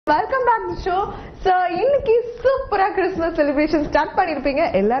Welcome back to show. So இன்னைக்கு சூப்பரா Christmas celebration start பண்ணிருப்பீங்க.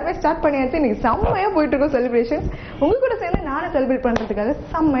 எல்லாருமே ஸ்டார்ட் பண்ணியாச்சு. இன்னைக்கு செம்மையா போயிட்டு இருக்கோம் செலிப்ரேஷன். உங்க கூட சேர்ந்து நானும் செலிப்ரேட் பண்றதுக்காக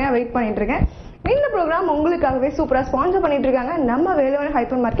செம்மையா வெயிட் பண்ணிட்டு இருக்கேன். இந்த ப்ரோக்ராம் உங்களுக்காகவே சூப்பரா ஸ்பான்சர் பண்ணிட்டு இருக்காங்க நம்ம Velavan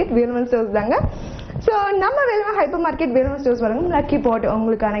hyper market Velavan stores தாங்க. ஸோ நம்ம Velavan hyper market Velavan stores வழங்கும் லக்கி பாட்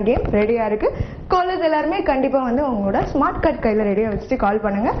உங்களுக்கான கேம் ரெடியா இருக்கு. காலர்ஸ் எல்லாருமே கண்டிப்பா வந்து உங்களோட ஸ்மார்ட் கார்டு கையில ரெடியா வச்சுட்டு கால்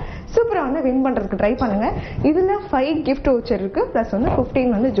பண்ணுங்க. சூப்பரா வந்து வின் பண்றதுக்கு ட்ரை பண்ணுங்க. இதுல 5 கிஃப்ட் வவுச்சர் இருக்கு, பிளஸ் வந்து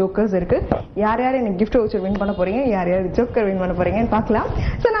 15 வந்து ஜோக்கர்ஸ் இருக்கு. யார் யார் எனக்கு கிஃப்ட் வவுச்சர் வின் பண்ண போறீங்க, யார் யார் ஜோக்கர் வின் பண்ண போறீங்கன்னு பார்க்கலாம்.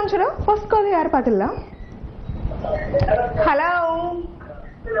 ஸோ நம்ம சொல்றோம் ஃபர்ஸ்ட் கால் யார் பார்த்துடலாம். Hello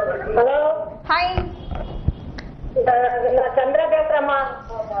hello, hi. நான் சந்திரா பேசுறேம்மா.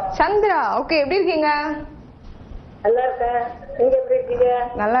 சந்திரா, ஓகே, எப்படி இருக்கீங்க? நல்லா இருக்கேன். நீங்க எப்படி இருக்கீங்க?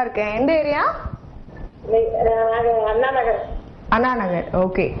 நல்லா இருக்கேன். எந்த area? Anna Nagar. Anna Nagar,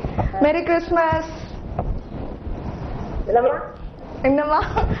 okay. Merry Christmas. என்னம்மா? என்னம்மா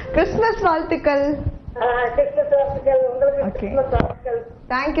கிறிஸ்மஸ் வாழ்த்துக்கள். கிறிஸ்மஸ் வாழ்த்துக்கள். உங்களுக்கு Okay. கிறிஸ்மஸ் வாழ்த்துக்கள்.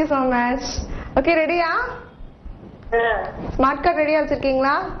 Thank you so much. ஓகே, ரெடியா? ஸ்மார்ட் கார்டு ரெடியா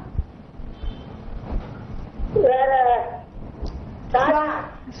வச்சிருக்கீங்களா? வேற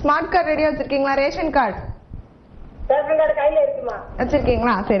ஸ்மார்ட் கார்டு ரெடியா வச்சிருக்கீங்களா? ரேஷன் கார்டு ரேஷன் கார்டு கையில இருக்குமா?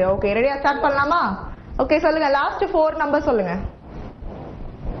 வச்சிருக்கீங்களா? சரி, ஓகே, ரெடியா ஸ்டார்ட் பண்ணலாமா? ஓகே, சொல்லுங்க. லாஸ்ட் 4 நம்பர் சொல்லுங்க.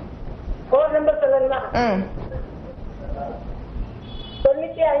 4 நம்பர் சொல்லணுமா?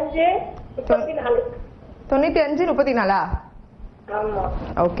 95 34. 95 34. ஆமா.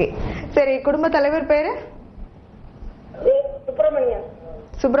 ஓகே, சரி. குடும்ப தலைவர் பேரு? சுப்பிரமணியன்.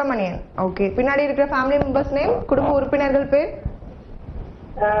 சுப்பிரமணியன், ஓகே. பின்னாடி இருக்கிற ஃபேமிலி மெம்பர்ஸ் நேம், குடும்ப உறுப்பினர்கள் பேர்?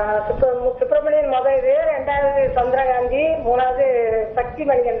 சுப்பிரமணியன் முதல் இது, 2வது சந்திரகாந்தி, 3வது சக்தி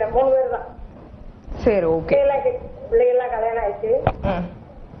மணிகண்டன். 3 பேர் தான். சரி, ஓகே. பிள்ளைகள்லாம் கல்யாணம் ஆயிடுச்சு.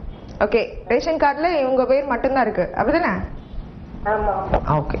 ஓகே, ரேஷன் கார்டுல இவங்க பேர் மட்டும்தான் இருக்கு, அப்படிதானே? ஆமா.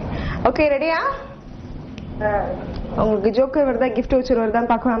 ஓகே ஓகே, ரெடியா? உங்களுக்கு ஜோக்கர் வருதா, கிஃப்ட் வவுச்சர்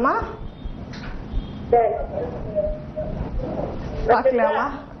வருதான்னு பார்க்கலாமா? சரி, பார்க்கலாமா?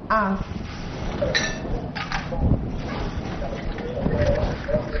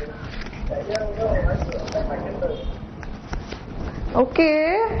 ஓகே,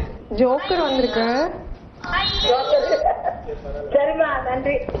 ஜோக்கர் வந்திருக்கு. சரிம்மா,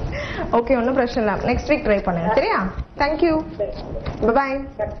 நன்றி. ஓகே, ஒன்றும் பிரச்சனை இல்லை. நெக்ஸ்ட் வீக் ட்ரை பண்ணுங்க, சரியா? தேங்க்யூ, பாய்.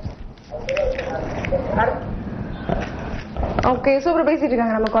 ஓகே, சூப்பர் பேசிட்டு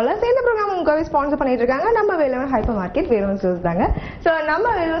இருக்காங்க நம்ம காலர்ஸ். இந்த ப்ரோக்ராம் உங்களுக்காகவே ஸ்பான்சர் பண்ணிட்டு இருக்காங்க நம்ம Velavan hyper market Velavan stores தாங்க. ஸோ நம்ம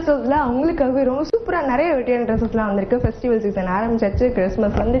வேலவன் ஸ்டோர்ஸ்ல உங்களுக்காகவே ரொம்ப சூப்பரா நிறைய வெட்டியான ட்ரெஸ்ஸஸ்லாம் வந்திருக்கு. ஃபெஸ்டிவல் சீசன் ஆரம்பிச்சாச்சு,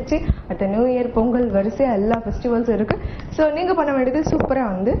 கிறிஸ்மஸ் வந்துச்சு, அடுத்த நியூ இயர், பொங்கல், வரிசையா எல்லா ஃபெஸ்டிவல்ஸும் இருக்கு. ஸோ நீங்க பண்ண வேண்டியது சூப்பரா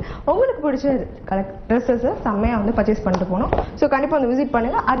வந்து உங்களுக்கு பிடிச்ச ட்ரெஸ்ஸஸை செம்மையா வந்து பர்ச்சேஸ் பண்ணிட்டு போகணும். ஸோ கண்டிப்பா வந்து விசிட்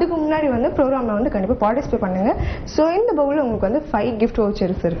பண்ணுங்க. அதுக்கு முன்னாடி வந்து ப்ரோக்ராம்ல வந்து கண்டிப்பா பார்ட்டிசிபேட் பண்ணுங்க. ஸோ இந்த பவுல உங்களுக்கு வந்து 5 கிஃப்ட்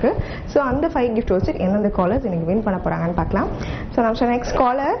வவுச்சர்ஸ் இருக்கு. ஸோ அந்த 5 கிஃப்ட் வவுச்சர் எந்தெந்த காலர்ஸ் இன்னைக்கு வின் பண்ண போறாங்கன்னு பார்க்கலாம். ஸோ நம்ம next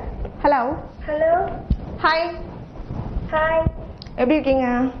caller. Hello. Hello. Hi. Hi. எப்படி இருக்கீங்க?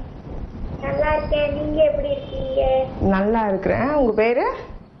 நல்லா இருக்கேன். நீங்க எப்படி இருக்கீங்க? நல்லா இருக்கிறேன். உங்க பேரு?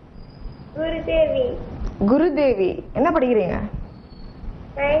 குருதேவி. குருதேவி. என்ன படிக்கிறீங்க?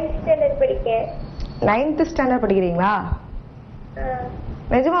 9th ஸ்டாண்டர்ட் படிக்கிறேன். 9th ஸ்டாண்டர்ட் படிக்கிறீங்களா?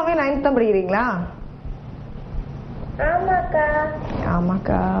 நிஜமாவே 9th தான் படிக்கிறீங்களா? ஆமாக்கா.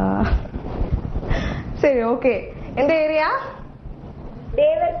 ஆமாக்கா. சரி, ஓகே. எந்த ஏரியா?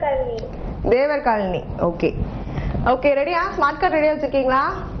 தேவர் காலனி. தேவர் காலனி, ஓகே. ஓகே, ரெடியா? ஸ்மார்ட் கார்டு ரெடியா வச்சிருக்கீங்களா?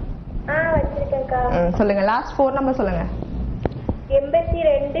 வச்சிருக்கேன்க்கா. சொல்லுங்க. லாஸ்ட் 4 நம்பர் சொல்லுங்க. 82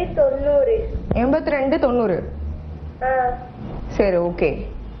 90. 82 90. சரி, ஓகே.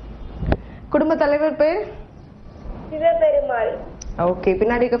 குடும்ப தலைவர் பேர்? சிவபெருமாள். ஓகே.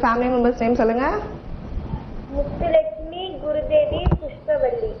 பின்னாடி இருக்க ஃபேமிலி மெம்பர்ஸ் நேம் சொல்லுங்க. முத்துலட்சுமி, குருதேவி,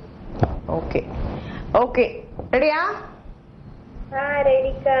 புஷ்பவல்லி. ஓகே ஓகே, ரெடியா?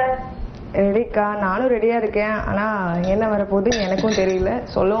 ரெடிக்கா. ரெடிக்கா. நானும் ரெடியா இருக்கேன். ஆனா என்ன வரப்போகுதுன்னு எனக்கும் தெரியல,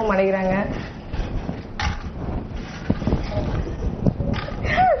 சொல்லவும் மாட்டேங்கிறாங்க.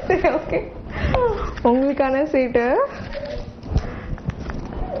 சரி, ஓகே. உங்களுக்கான சீட்டு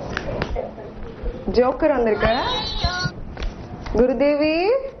ஜோக்கர் வந்திருக்கு. குருதேவி.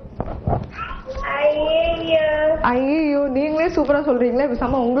 ஐயோ, நீங்களே சூப்பரா சொல்றீங்களே,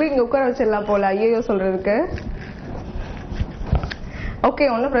 பேசாம உங்களையும் இங்க உட்கார வச்சிடலாம் போல ஐயோ சொல்றதுக்கு. ஓகே,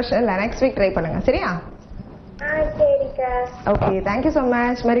 ஒன்றும் பிரச்சனை இல்லை. நெக்ஸ்ட் வீக் ட்ரை பண்ணுங்க, சரியா? சரிக்கா. Okay, thank you so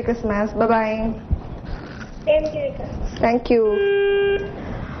much. Merry Christmas. பாய். தேங்க்யூ.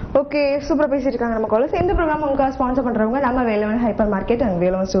 ஓகே, சூப்பரா பேசிட்டு இருக்காங்க நம்ம காலர்ஸ். இந்த ப்ரோக்ராம் உங்களுக்கு ஸ்பான்சர் பண்றவங்க நம்ம Velavan hyper market and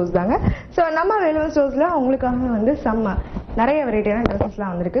Velavan stores தாங்க. ஸோ நம்ம வேலவன் ஸ்டோர்ஸ்ல உங்களுக்காக வந்து செம்ம நிறைய வெரைட்டியான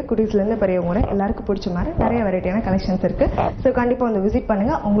ட்ரெஸ்ஸஸ்லாம் வந்திருக்கு. குட்டீஸ்லேருந்து பெரியவங்க எல்லாருக்கும் பிடிச்ச மாதிரி நிறைய வெரைட்டியான கலெக்ஷன்ஸ் இருக்கு. ஸோ கண்டிப்பாக வந்து விசிட்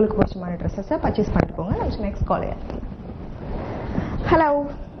பண்ணுங்க. உங்களுக்கு பிடிச்ச மாதிரி ட்ரெஸ்ஸஸை பர்ச்சேஸ் பண்ணிட்டு போங்க. நம்ம next call. Hello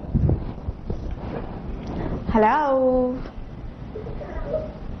hello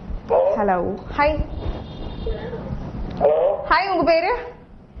hello hi. Hello hi, உங்க பேரு?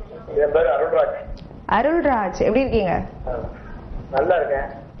 என் பேரு அருள்ராஜ். அருள்ராஜ், எப்படி இருக்கீங்க? நல்லா இருக்கேன்.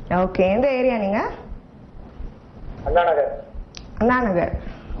 ஓகே, எந்த ஏரியா நீங்க? அண்ணா நகர். அண்ணா நகர்.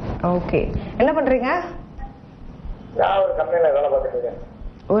 ஓகே, என்ன பண்றீங்க? நான் ஒரு கம்பெனில வேலை பார்த்துட்டு இருக்கேன்.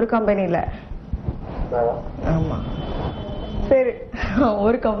 ஒரு கம்பெனில? ஆமா, சரி.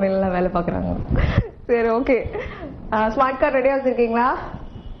 ஒரு கம்பெனில வேலை பார்க்குறாங்க. சரி, ஓகே. ஸ்மார்ட் கார்டு ரெடியா வச்சிருக்கீங்களா?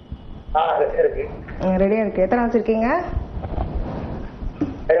 ரெடியா இருக்கு. எத்தனை வச்சிருக்கீங்க?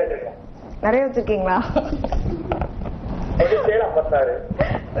 நிறைய வச்சிருக்கீங்களா?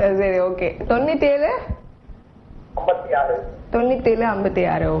 சரி, ஓகே. 97 57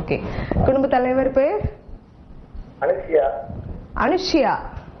 56. ஓகே. குடும்ப தலைவர் பேர்? அனுஷியா. அனுஷியா.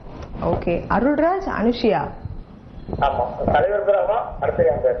 ஓகே. அருள்ராஜ், அனுஷியா. ஆமா, தலைவர் பேர். ஆமா, அடுத்த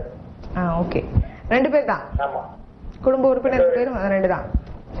என் பேர். ஓகே, 2 பேர் தான். ஆமா, குடும்ப உறுப்பினர் பேரும் 2 தான்.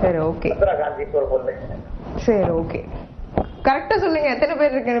 சரி, ஓகே. காந்தி ஒரு பொண்ணு. சரி, ஓகே. கரெக்டா சொல்லுங்க, எத்தனை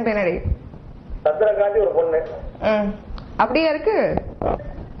பேர் இருக்குன்னு பின்னாடி? சந்திரகாந்தி ஒரு பொண்ணு. அப்படியே இருக்கு.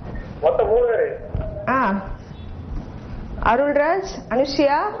 மொத்தம் 3 பேரு. அருள்ராஜ்,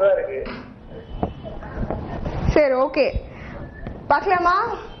 அனுஷியா இருக்கு. சரி, ஓகே. பார்க்கலாமா?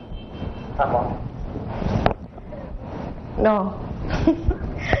 ஆமா. நோ.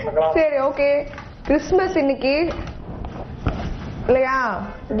 சரி, ஓகே. கிறிஸ்மஸ் இன்னைக்கு இல்லையா?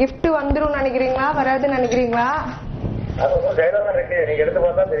 கிஃப்ட் வந்துரும் நினைக்கிறீங்களா, வராதுன்னு நினைக்கிறீங்களா? நீங்க எடுத்து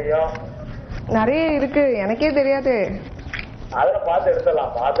பார்த்தா தெரியும். நிறைய இருக்கு, எனக்கே தெரியாது. அதெல்லாம் பார்த்து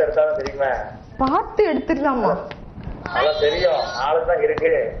எடுத்துடலாம். பார்த்து எடுத்தாலும் தெரியுமே. பார்த்து எடுத்துடலாமா? அதான் தெரியும். நாளைக்கு தான்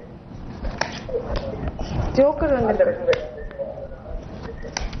இருக்கு. ஜோக்கர் வந்திருக்கு.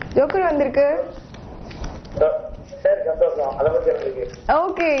 ஜோக்கர் வந்திருக்கு. சரி, சந்தோஷம். அதை பத்தி இருக்கு.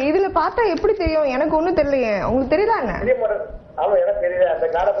 ஓகே, இதுல பார்த்தா எப்படி தெரியும்? எனக்கு ஒண்ணும் தெரியலையே. உங்களுக்கு தெரியுதா என்ன? ஆமா, எனக்கு தெரியல. அந்த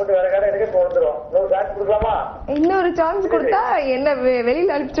கார்டை போட்டு வேற கார்டை எடுக்க தோணுதுரும். இன்னொரு சான்ஸ் கொடுக்கலாமா? இன்னொரு சான்ஸ் கொடுத்தா என்ன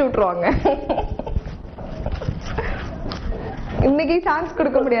வெளியில அனுப்பிச்சு விட்டுருவாங்க. இன்னைக்கு சான்ஸ்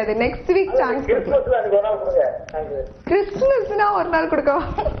கொடுக்க முடியாது. நெக்ஸ்ட் வீக் சான்ஸ் கொடுக்கலாம். கிறிஸ்துமஸ்னா ஒரு நாள் கொடுக்கவா?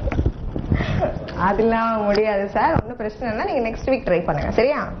 அதெல்லாம் முடியாது சார். ஒன்றும் பிரச்சனை இல்லை. நீங்க நெக்ஸ்ட் வீக் ட்ரை பண்ணுங்க,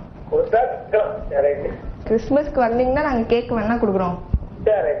 சரியா? கிறிஸ்துமஸ்க்கு வந்தீங்கன்னா நாங்க கேக் வேணா கொடுக்குறோம்.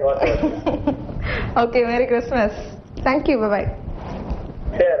 Okay, Mary Christmas. Thank you, by.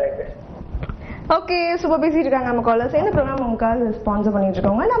 Okay, super பேசிட்டு இருக்காங்க நம்ம காலர்ஸ். இந்த ப்ரோக்ராம் உங்களுக்காக ஸ்பான்சர் பண்ணிட்டு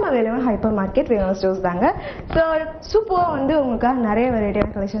இருக்கோங்க நம்ம Velavan hyper market Velavan stores தாங்க. ஸோ சூப்பராக வந்து உங்களுக்காக நிறைய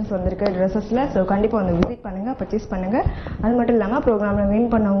வெரைட்டியான கலெக்ஷன்ஸ் வந்திருக்கு ட்ரெஸ்ஸஸில். ஸோ கண்டிப்பாக வந்து விசிட் பண்ணுங்கள், பர்ச்சேஸ் பண்ணுங்கள். அது மட்டும் இல்லாமல் ப்ரோக்ராமில் வின்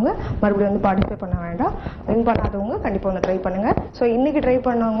பண்ணவங்க மறுபடியும் வந்து பார்ட்டிசிபேட் பண்ண வேண்டாம். வின் பண்ணாதவங்க கண்டிப்பாக வந்து ட்ரை பண்ணுங்கள். ஸோ இன்றைக்கி ட்ரை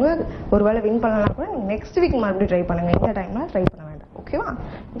பண்ணவங்க ஒரு வேளை வின் பண்ணலாம் கூட நீங்கள் நெக்ஸ்ட் வீக் மறுபடியும் ட்ரை பண்ணுங்கள். இந்த டைமில் ட்ரை பண்ண வேண்டாம், ஓகேவா?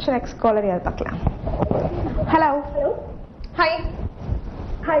 நெக்ஸ்ட் காலர் யார் பார்க்கலாம். ஹலோ. ஹாய்.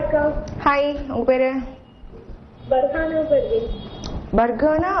 ஹாய் கா. ஹாய், உங்க பேரு? பர்ஹானா பர்வீன்.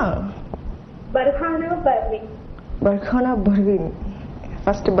 பர்கானா? பர்ஹானா பர்வீன். பர்கானா பர்வீன்.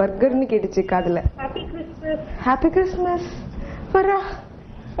 ஃபர்ஸ்ட் பர்கர்னு கேட்டுச்சு காதுல. Happy Christmas. Happy Christmas.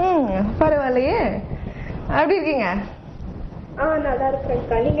 பரவாயில்லையே. எப்படி இருக்கீங்க? நல்லா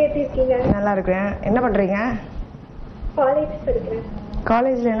இருக்கேன்க்கா. நீங்க எப்படி இருக்கீங்க? நல்லா இருக்கிறேன். என்ன பண்றீங்க? காலேஜ் படிக்கிறேன்.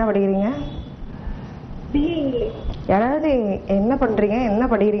 காலேஜ்ல என்ன படிக்கிறீங்க? BA English. யாராவது என்ன பண்றீங்க என்ன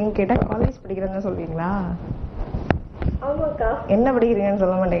படிக்கிறீங்கன்னு கேட்டா காலேஜ் படிக்கிறேன்னு சொல்வீங்களா? ஆமாக்கா. என்ன படிக்கிறீங்கன்னு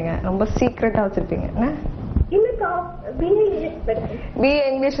சொல்ல மாட்டீங்க, ரொம்ப சீக்ரெட்டா வச்சிருப்பீங்க. இல்லக்கா, பிஏ இங்கிலீஷ் படிக்கிறேன். பிஏ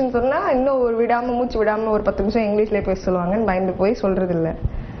இங்கிலீஷ்னு சொன்னா இன்னும் ஒரு விடாம மூச்சு விடாம ஒரு 10 நிமிஷம் இங்கிலீஷ்ல போய் சொல்லுவாங்கன்னு பயந்து போய் சொல்றது இல்ல.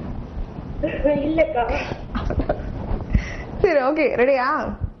 இல்லக்கா. சரி, ஓகே. ரெடியா?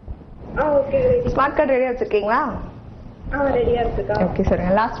 ஓகே. ஸ்மார்ட் கார்டு ரெடியா வச்சிருக்கீங்களா? ரெடியா இருக்குக்கா. ஓகே,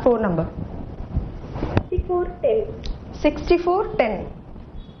 சொல்லுங்க. Last 4 number. 6410. 6410.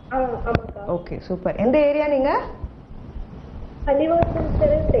 ஆமாக்கா. Okay, super. எந்த ஏரியா நீங்க? பள்ளிவாசல்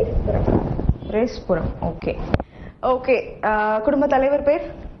தெரு, ரேஸ்புரம். ரேஸ்புரம். ஓகே. ஓகே, குடும்ப தலைவர் பேர்?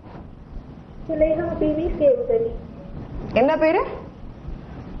 சுலேஹா பிவி சேவுதலி. என்ன பேரு?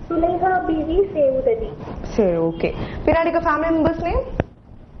 சுலேஹா பிவி சேவுதலி. சரி, ஓகே. பின்னாடிக்கு family members name?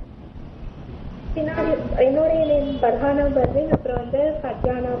 பின்னாடி என்னோட நேம் பர்ஹானா பர்வீன், அப்புறம் வந்து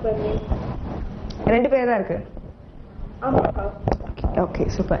ஃபர்ஜானா பர்வீன். 2 பேர் தான் இருக்கு. ஆமாக்கா. Okay,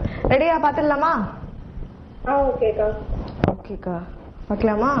 super. ரெடியா? பாத்துடலாமா? ஓகேக்கா. ஓகேக்கா,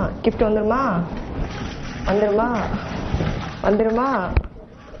 பார்க்கலாமா? கிஃப்ட் வந்துருமா? வந்துருமா? வந்துருமா?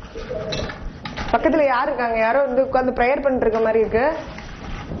 பக்கத்துல யாரு இருக்காங்க? யாரோ வந்து உட்கார்ந்து ப்ரேயர் பண்ணிட்டு இருக்க மாதிரி இருக்கு.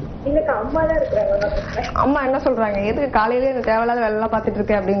 இல்லக்கா அம்மா தான் இருக்காங்க. அம்மா என்ன சொல்றாங்க? எதுக்கு காலையிலேயே இந்த தேவையில்லாத வேலை எல்லாம் பாத்துட்டு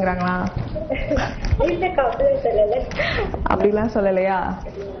இருக்க அப்படிங்கிறாங்களா? இல்லக்கா அப்படியே சொல்லல. அப்படிலாம் சொல்லலையா?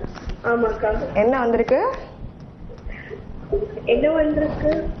 ஆமாக்கா. என்ன வந்திருக்கு? என்ன வந்திருக்கு?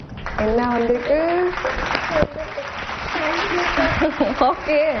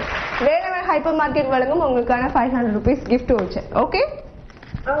 ஓகே, வேலவன் ஹைப்பர் மார்க்கெட் வழங்கும் உங்களுக்கான 500 rupees gift voucher. Okay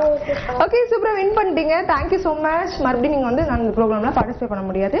okay, சூப்பரா வின் பண்ணிட்டீங்க. Thank you so much. மறுபடியும் நீங்க வந்து நான் இந்த ப்ரோக்ராம்ல பார்ட்டிசிபேட் பண்ண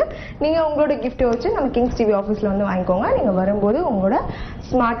முடியாது. நீங்க உங்களோட கிஃப்ட் வச்சு நம்ம கிங்ஸ் டிவி ஆஃபீஸ்ல வந்து வாங்கிக்கோங்க. நீங்க வரும்போது உங்களோட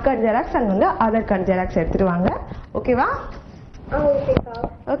ஸ்மார்ட் கார்டு ஜெராக்ஸ் அண்ட் வந்து ஆதார் கார்டு ஜெராக்ஸ் எடுத்துட்டு வாங்க. ஓகேவா?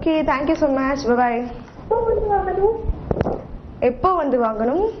 Okay, thank you so much. By. எப்போ வந்து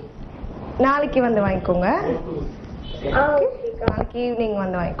வாங்கணும்? நாளைக்கு வந்து வாங்கிக்கோங்க. நாளைக்கு ஈவினிங்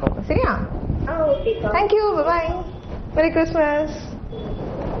வந்து வாங்கிக்கோங்க. சரியா? தேங்க்யூ. பை. மெரி கிறிஸ்மஸ்.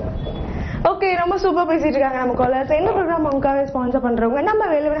 ஓகே, ரொம்ப சூப்பர் பேசிட்டு இருக்காங்க நம்ம காலர்ஸ். இந்த ப்ரோக்ராம் உங்களுக்காக ஸ்பான்சர் பண்றவங்க நம்ம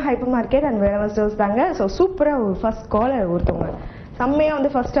Velavan hyper market and Velavan stores தாங்க. ஸோ சூப்பரா ஒரு ஃபர்ஸ்ட் காலர் ஒருத்தவங்க செம்மையா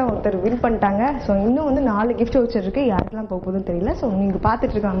வந்து ஃபர்ஸ்டா ஒருத்தர் வின் பண்ணிட்டாங்க. ஸோ இன்னும் வந்து 4 கிஃப்ட் வவுச்சர் இருக்கு. யாருக்கெல்லாம் போக போகுதுன்னு தெரியல. ஸோ நீங்க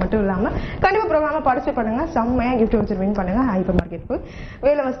பாத்துட்டு இருக்காங்க மட்டும் இல்லாம கண்டிப்பா ப்ரோக்ராம பார்ட்டிசிபேட் பண்ணுங்க. செம்மையா கிஃப்ட் வவுச்சர் வின் பண்ணுங்க. ஹைப்பர் மார்க்கெட் போய்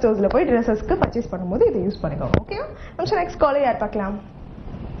வேலவன் ஸ்டோர்ஸ்ல போய் ட்ரெஸ்ஸஸ்க்கு பர்ச்சேஸ் பண்ணும்போது இதை யூஸ் பண்ணிக்கோங்க. ஓகே, நம்ம நெக்ஸ்ட் காலர் யார் பார்க்கலாம்?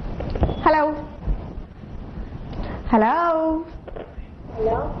 Hello hello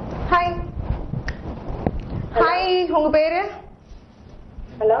hello. Hi hi, உங்க பேரு?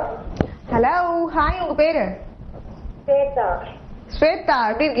 ஹலோ. ஹலோ ஹாய், உங்க பேரு? ஸ்வேதா. ஸ்வேதா,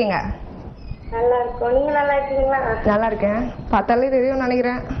 எப்படி இருக்கீங்க? நல்லா இருக்கோம். நீங்க நல்லா இருக்கீங்களா? நல்லா இருக்கேன். பார்த்தாலே தெரியும்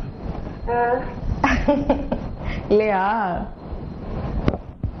நினைக்கிறேன். இல்லையா?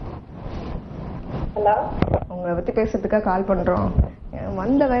 ஹலோ. உங்களை பத்தி பேசுறதுக்காக கால் பண்றோம்.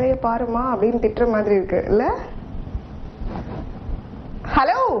 வந்த வேலையை பாருமா அப்படின்னு திட்டுற மாதிரி இருக்கு இல்ல?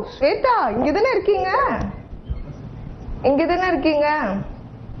 ஹலோ ஸ்வேதா, இங்கதானே இருக்கீங்க? இங்கதானே இருக்கீங்க?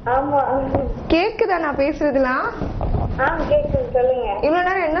 ஆமா. கேக்குதா நான் பேசுறதுலாம்? கேக்குது, சொல்லுங்க. இவ்வளவு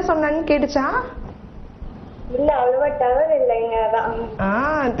நேரம் என்ன சொன்னான்னு கேட்டுச்சா? இல்ல, அவ்வளவா டவர் இல்லைங்க.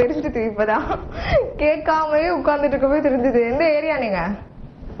 அதான் தெரிஞ்சுது. இப்பதான் கேட்காமலே உட்கார்ந்துட்டு இருக்கவே தெரிஞ்சது. எந்த ஏரியா நீங்க?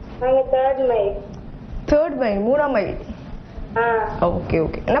 நாங்க 3rd மைல். 3rd மைல், 3ஆம் மைல். ஓகே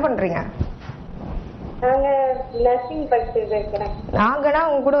ஓகே, என்ன பண்றீங்க? நாங்க நர்சிங் படிச்சுட்டு இருக்கேன். நாங்கன்னா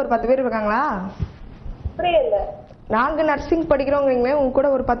உங்க கூட ஒரு 10 பேர் இருக்காங்களா? புரியல. நாங்க நர்சிங் படிக்கிறோங்கிறீங்களே, உங்க கூட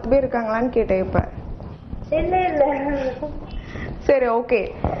ஒரு 10 பேர் இருக்காங்களான்னு கேட்டேன் இப்ப. இல்ல இல்ல. சரி, ஓகே.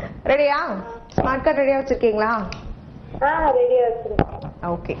 ரெடியா? ஸ்மார்ட் கார்டு ரெடியா வச்சிருக்கீங்களா? ரெடியா வச்சிருக்கேன்.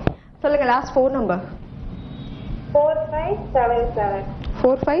 ஓகே, சொல்லுங்க. Last 4 number. 4577.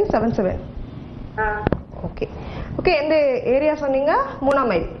 4577. ஓகே ஓகே, எந்த ஏரியா சொன்னீங்க? 3ஆம்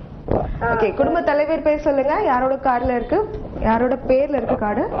மைல். ஓகே, குடும்ப தலைவர் பேர் சொல்லுங்க. யாரோட கார்டுல இருக்கு? யாரோட பேர்ல இருக்கு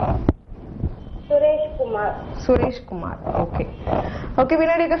card? Sureshkumar. Sureshkumar. Okay okay,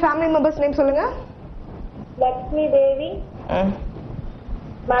 பின்னாடி இருக்க ஃபேமிலி மெம்பர்ஸ் நேம் சொல்லுங்க. லக்ஷ்மி தேவி,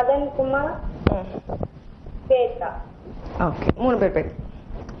 மதன் குமார், ஸ்வேதா. ஓகே, 3 பேர்.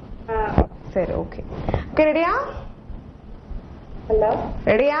 சரி, ஓகே ஓகே. ரெடியா? ஹலோ.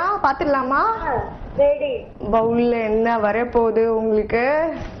 ரெடியா? பாத்துடலாமா? ரெடி. பவுல்ல என்ன வர போகுது உங்களுக்கு?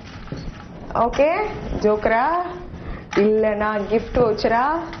 ஓகே, ஜோக்கரா இல்லனா கிஃப்ட் வவுச்சரா?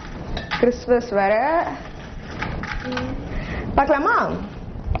 கிறிஸ்மஸ் வர பார்க்கலாமா?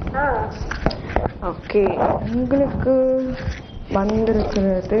 ஓகே, உங்களுக்கு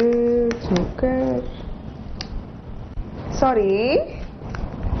வந்திருக்கிறது ஜோக்கர். சாரி,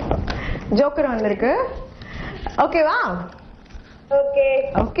 ஜோக்கர் வந்திருக்கு. ஓகேவா? ஓகே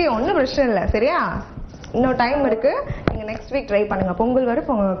ஓகே, ஒன்றும் பிரச்சனை இல்லை. சரியா? இன்னும் டைம் இருக்கு. நீங்க நெக்ஸ்ட் வீக் ட்ரை பண்ணுங்க. பொங்கல் வரும்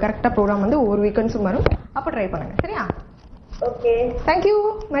கரெக்டா ப்ரோக்ராம் வந்து ஒரு வீக்கெண்ட்ஸும் வரும். அப்ப ட்ரை பண்ணுங்க. சரியா? ஓகே. தேங்க்யூ.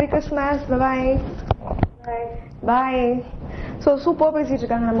 Merry Christmas. பாய் பாய். ஸோ சூப்பர் பேசிட்டு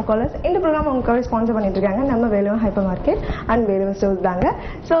இருக்காங்க நம்ம காலர்ஸ். இந்த ப்ரோக்ராம் உங்களுக்காக ஸ்பான்சர் பண்ணிட்டு இருக்காங்க நம்ம Velavan hyper market and Velavan stores தாங்க.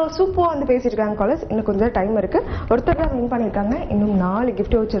 ஸோ சூப்பர் வந்து பேசிட்டு இருக்காங்க காலர்ஸ். இன்னும் கொஞ்சம் டைம் இருக்கு. ஒருத்தர் தான் வின் பண்ணியிருக்காங்க. இன்னும் 4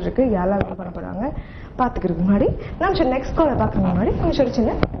 கிஃப்ட் வவுச்சர் இருக்கு. யாரெல்லாம் வின் பண்ண போறாங்க பாத்துக்கிறதுக்கு முன்னாடி நம்ம நெக்ஸ்ட் காலர் பார்க்கறதுக்கு முன்னாடி கொஞ்சம்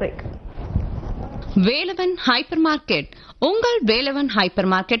சின்ன பிரேக். வேலவன் ஹைப்பர் மார்க்கெட் உங்கள் வேலவன் ஹைப்பர்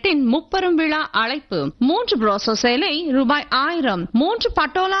மார்க்கெட்டின் முப்பெரும் விழா அழைப்பு. 3 ப்ரோசோ சேலை ரூபாய் 1000, 3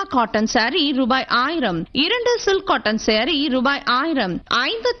 பட்டோலா காட்டன் சாரி ரூபாய் 1000, 2 சில்க் காட்டன் சாரி ரூபாய் 1000,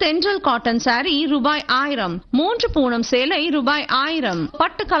 5 தென்றல் காட்டன் சாரி ரூபாய் 1000, 3 பூனம் சேலை ரூபாய் 1000.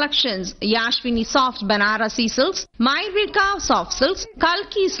 பட்டு collections யாஷ்வினி soft Banarasi silks, மைரிகா soft silks,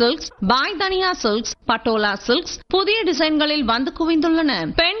 கல்கி சில்க்ஸ், பாய்தனியா சில்க்ஸ், பட்டோலா சில்க்ஸ் புதிய டிசைன்களில் வந்து குவிந்துள்ளன.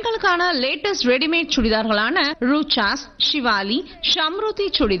 பெண்களுக்கான latest readymade சுடிதார்களான ரூச்சாஸ், Shivali, ஷம்ருதி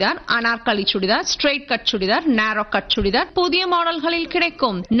churidar, Anarkali churidar, straight cut churidar, நேரோ கட் சுடிதார் புதிய மாடல்களில்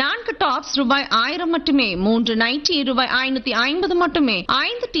கிடைக்கும். 4 டாப்ஸ் ரூபாய் 1000 மட்டுமே, 3 நைட்டி ரூபாய் 550 மட்டுமே,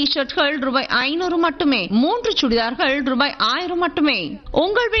 5 டி-ஷர்ட்கள் ரூபாய் 500 மட்டுமே, 3 சுடிதார்கள் ரூபாய் 1000 மட்டுமே.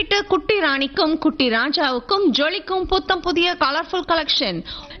 உங்கள் வீட்டு குட்டி ராணிக்கும் குட்டி ராஜாவுக்கும் ஜொலிக்கும் புத்தம் புதிய கலர்ஃபுல் கலெக்ஷன்.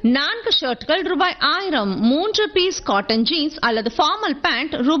 4 ஷர்ட்கள் ரூபாய் 1000, 3 பீஸ் காட்டன் ஜீன்ஸ் அல்லது ஃபார்மல்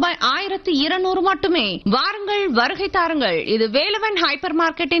பேண்ட் ரூபாய் 1200 மட்டுமே. வாருங்கள், வருகை தாருங்கள். இது வேலவன் ஹைப்பர்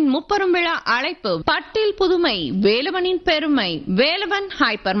மார்க்கெட்டின் முப்பெரும் விழா அழைப்பு. பட்டில் புதுமை, வேலவனின் பெருமை. Velavan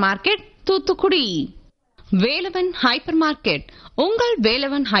hyper market, Thoothukudi. Velavan hyper market உங்கள்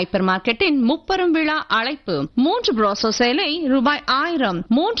வேலவன் ஹைப்பர் மார்க்கெட்டின் முப்பெரும் விழா அழைப்பு. 3 ப்ரோசோ சேலை ரூபாய் 1000,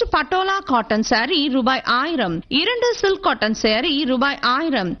 3 பட்டோலா காட்டன் சாரி ரூபாய் 1000, 2 சில்க் காட்டன் சாரி ரூபாய்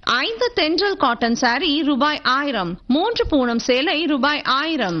 1000, 5 தென்றல் காட்டன் சாரி ரூபாய் 1000, 3 பூனம் சேலை ரூபாய்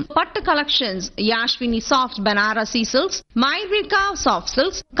 1000. பட்டு collections யாஷ்வினி soft Banarasi silks, மைரிகா soft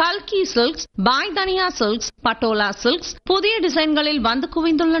silks, கல்கி சில்க்ஸ், பாய்தனியா சில்க்ஸ், பட்டோலா சில்க்ஸ் புதிய டிசைன்களில் வந்து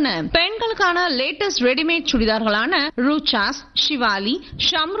குவிந்துள்ளன. பெண்களுக்கான latest readymade சுடிதார்களான ரூச்சாஸ், Shivali,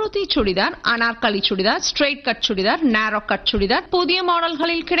 ஷம்ருதி churidar, Anarkali churidar, straight cut churidar, நேரோ கட் சுடிதார் புதிய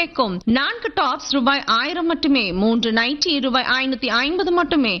மாடல்களில் கிடைக்கும். 4 டாப்ஸ் ரூபாய் 1000 மட்டுமே, 3 நைட்டி ரூபாய் 550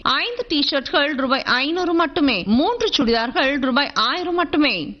 மட்டுமே, 5 டி-ஷர்ட்கள் ரூபாய் 500 மட்டுமே, 3 சுடிதார்கள் ரூபாய் 1000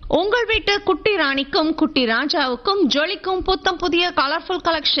 மட்டுமே. உங்கள் வீட்டு குட்டி ராணிக்கும் குட்டி ராஜாவுக்கும் ஜொலிக்கும் புத்தம் புதிய கலர்ஃபுல்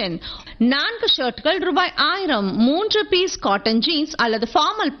கலெக்ஷன். 4 ஷர்ட்கள் ரூபாய் 1000, 3 பீஸ் காட்டன் ஜீன்ஸ் அல்லது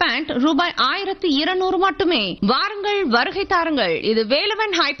ஃபார்மல் பேண்ட் ரூபாய் 1200 மட்டுமே. வாருங்கள், வருகை தாருங்கள். இது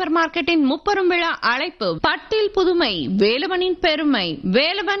வேலவன் ஹைப்பர் மார்க்கெட்டின் முப்பெரும் விழா அழைப்பு. பட்டில் புதுமை, வேலவனின் பெருமை.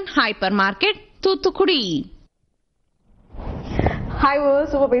 Velavan hyper market, Thoothukudi. Hi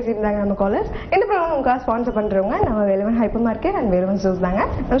super பேசியிருந்தாங்க நம்ம காலர்ஸ். இந்த ப்ரோக்ராம் உங்களுக்கு ஸ்பான்சர் பண்றவங்க நம்ம Velavan hyper market and Velavan stores தாங்க.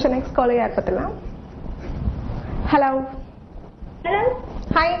 நம்ம நெக்ஸ்ட் காலர் யார் பார்த்துலாம். ஹலோ. ஹலோ.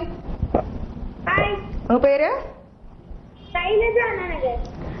 ஹாய். ஹாய். உங்க பேரு? சைலஜா அண்ணாநகர்.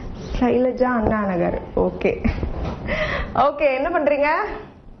 சைலஜா அண்ணாநகர். ஓகே ஓகே, என்ன பண்றீங்க?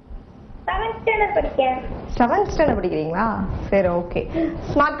 7th ஸ்டாண்டர்ட் படிக்கிறேன். 7th ஸ்டாண்டர்ட் படிக்கிறீங்களா? சரி, ஓகே.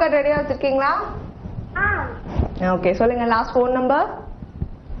 ஸ்மார்ட் கார்டு ரெடியா வச்சிருக்கீங்களா? ஓகே, சொல்லுங்க. Last phone number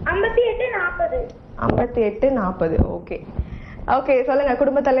 5840. 5840. Okay okay, சொல்லுங்க.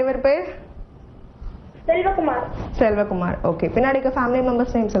 குடும்ப தலைவர் பேர்? செல்வகுமார். செல்வகுமார். ஓகே, பின்னாடி இருக்க ஃபேமிலி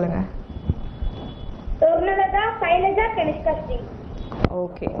மெம்பர்ஸ் நேம் சொல்லுங்க. சொர்ணலதா, சைலஜா, கனிஷ்கா ஸ்ரீ.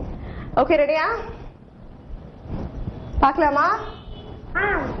 ஓகே ஓகே, ரெடியா? பார்க்கலாமா?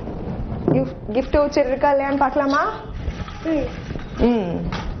 கிஃப்ட் வச்சு இருக்கா இல்லையான்னு பார்க்கலாமா?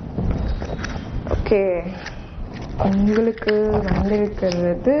 ஓகே, உங்களுக்கு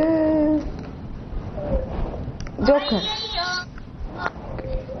வந்திருக்கிறது ஜோக்கர்.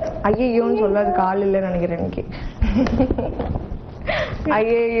 ஐயோன்னு சொல்றதுக்கு ஆள் இல்லைன்னு நினைக்கிறேன் இன்னைக்கு.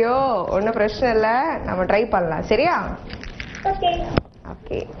 ஐயோ, ஒன்னும் பிரச்சனை இல்லை, நம்ம ட்ரை பண்ணலாம். சரியா? Okay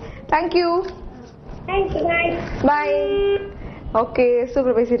okay, thank you. பாய். ஓகே,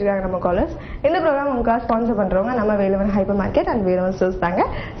 சூப்பர் பேசிட்டு இருக்காங்க நம்ம காலர்ஸ். இந்த ப்ரோக்ராம் உங்களுக்கு ஸ்பான்சர் பண்றவங்க நம்ம Velavan hyper market and Velavan stores தாங்க.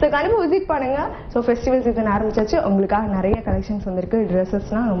 ஸோ கண்டிப்பா விசிட் பண்ணுங்க. ஸோ ஃபெஸ்டிவல் சீசன் ஆரம்பிச்சாச்சு, உங்களுக்காக நிறைய கலெக்ஷன்ஸ் வந்திருக்கு.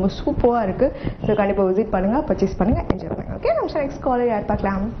 ட்ரெஸ்ஸஸ்லாம் ரொம்ப சூப்பராக இருக்கு. ஸோ கண்டிப்பா விசிட் பண்ணுங்க, பர்ச்சேஸ் பண்ணுங்க, என்ஜாய் பண்ணுங்க. ஓகே, நம்ம நெக்ஸ்ட் காலர் யார்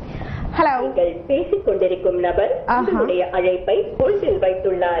பார்க்கலாம். ஹலோ. பேசிக் கொண்டிருக்கும் நபர் உங்களுடைய அழைப்பை ஹோல்டில்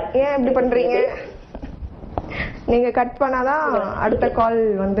வைத்துள்ளார். ஏன் இப்படி பண்றீங்க? நீங்க கட் பண்ணாதான் அடுத்த கால்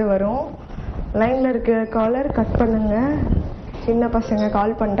வந்து வரும். லைன்ல இருக்க காலர் கட் பண்ணுங்க. சின்ன பசங்க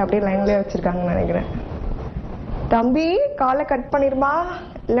கால் பண்ணிட்டு அப்படியே லைன்லயே வச்சிருக்காங்கன்னு நினைக்கிறேன். தம்பி, காலை கட் பண்ணிருமா,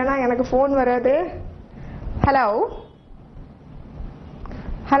 இல்லைன்னா எனக்கு ஃபோன் வராது. Hello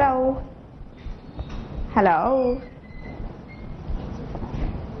hello hello.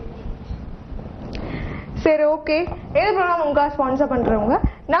 சரி, ஓகே. இந்த ப்ரோக்ராம் உங்களுக்கு ஸ்பான்சர் பண்றவங்க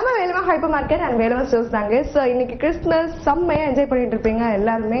நம்ம Velavan hyper market and Velavan stores தாங்க. ஸோ இன்னைக்கு கிறிஸ்மஸ் செம்மையா என்ஜாய் பண்ணிட்டு இருப்பீங்க.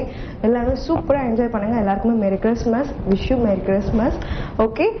 எல்லாருமே சூப்பரா என்ஜாய் பண்ணுங்க. எல்லாருக்குமே merry Christmas. Wish you merry Christmas.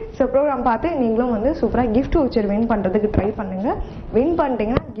 Okay, so program பார்த்து நீங்களும் வந்து சூப்பரா கிஃப்ட் வச்சர் வின் பண்றதுக்கு ட்ரை பண்ணுங்க. வின்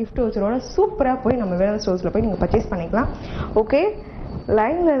பண்ணிட்டீங்கன்னா கிஃப்ட் வச்சரோட சூப்பரா போய் நம்ம வேலவன் ஸ்டோர்ஸ்ல போய் நீங்க பர்ச்சேஸ் பண்ணிக்கலாம். ஓகே,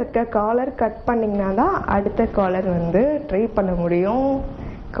 லைன்ல இருக்க காலர் கட் பண்ணீங்கன்னா தான் அடுத்த காலர் வந்து ட்ரை பண்ண முடியும்.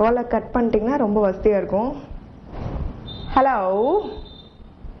 காலை கட் பண்ணிட்டீங்கன்னா ரொம்ப வசதியா இருக்கும். Hello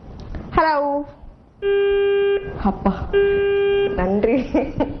hello. அப்பா, நன்றி,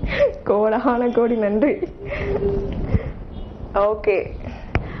 கோடான கோடி நன்றி. ஓகே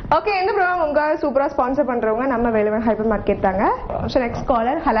ஓகே, இந்த ப்ரோக்ராம் உங்க சூப்பரா ஸ்பான்சர் பண்றவங்க நம்ம வேலவன் ஹைப்பர் மார்க்கெட் தாங்க. Next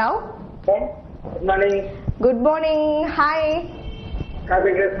caller. Hello. Good morning. Good morning. Hi.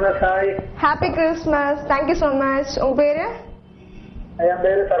 Happy Christmas. Hi. Happy Christmas. Thank you so much. உங்க பேரு? என்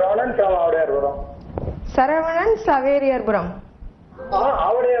பேரு சரவணன். வரும் சரவணன் சவேரியார்புரம்.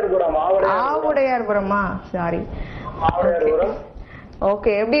 ஆவுடையார்புரம். ஆவுடையார்புரமா? சாரி. ஆவுடையார்புரம்.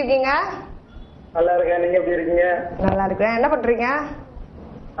 ஓகே, எப்படி இருக்கீங்க? நல்லா இருக்கேன். நீங்க எப்படி இருக்கீங்க? நல்லா இருக்கேன். என்ன பண்றீங்க?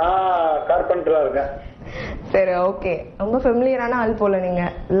 கார்பெண்டரா இருக்கேன். சரி, ஓகே. ரொம்ப ஃபெமிலியரான ஆள் போல நீங்க,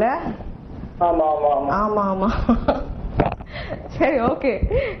 இல்ல? ஆமா ஆமா ஆமா ஆமா ஆமா. சரி, ஓகே.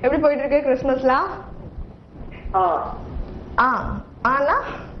 எப்படி போயிட்டு இருக்கு கிறிஸ்மஸ்லாம்? ஆனா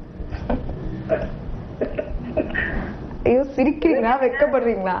ஐயோ, சிரிக்கிறீங்களா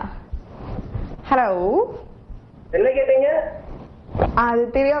வெக்கப்படுறீங்களா? ஹலோ, என்ன கேட்டீங்க? அது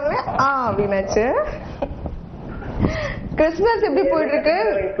தெரியாமலே அப்படின்னாச்சு. கிறிஸ்மஸ் எப்படி போயிட்டு இருக்கு?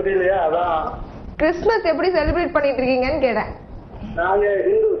 புரியலையா? அதான் கிறிஸ்மஸ் எப்படி செலிப்ரேட் பண்ணிட்டு இருக்கீங்கன்னு கேட்டேன். நாங்க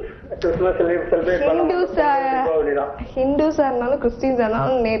ஹிந்துஸா இருந்தாலும் கிறிஸ்டின்ஸா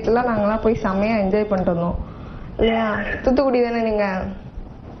இருந்தாலும் நேற்றுலாம் நாங்கெல்லாம் போய் செம்மையா என்ஜாய் பண்ணிட்டு வந்தோம் இல்லையா? தூத்துக்குடி தானே நீங்க?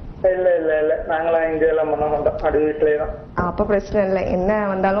 இல்ல இல்ல இல்ல, நாங்களாம் என்ஜாய் எல்லாம் பண்ண மாட்டோம், அது வீட்லயே தான். அப்ப பிரச்சனை இல்லை, என்ன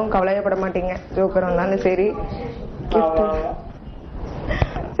வந்தாலும் கவலையப்பட மாட்டீங்க. ஜோக்கர் வந்தாலும் சரி.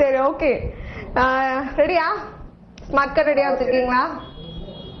 சரி, ஓகே. ரெடியா? ஸ்மார்ட் கார்டு ரெடியா வச்சிருக்கீங்களா?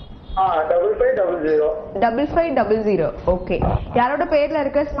 5500. ஓகே. யாரோட பேர்ல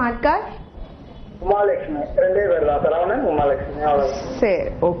இருக்க ஸ்மார்ட் கார்டு? உமாலட்சுமி. ரெண்டே பேர் தான், சரவணன் உமாலட்சுமி. சரி,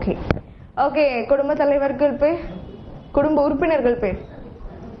 ஓகே. ஓகே, குடும்ப தலைவர்கள் பேர், குடும்ப உறுப்பினர்கள் பேர்,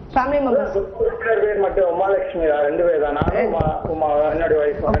 ஃபேமிலி மெம்பர்ஸ். உறுப்பினர் பேர் மட்டும் உமாலட்சுமி தான், ரெண்டு பேர் தான். நானும் என்னோட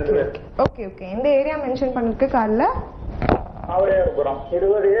வைஃப் ரெண்டு பேர். Okay okay. எந்த ஏரியா மென்ஷன் பண்ணிருக்கு கார்டுல? ஆவுடையார்புரம்.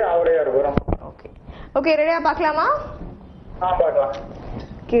 20 ஆவுடையார்புரம். Okay okay. ரெடியா பார்க்கலாமா? பார்க்கலாம்.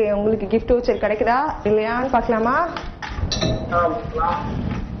 ஓகே, உங்களுக்கு கிஃப்ட் வவுச்சர் கிடைக்குதா இல்லையான்னு பார்க்கலாமா?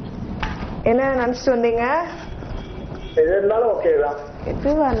 என்ன நினைச்சிட்டு வந்தீங்க? எது இருந்தாலும் ஓகே தான்.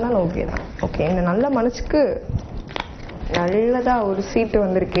 எதுவா இருந்தாலும் ஓகே தான். ஓகே, இந்த நல்ல மனசுக்கு நல்லதா ஒரு சீட்டு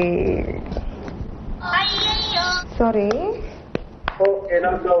வந்திருக்கே. Sorry. Okay,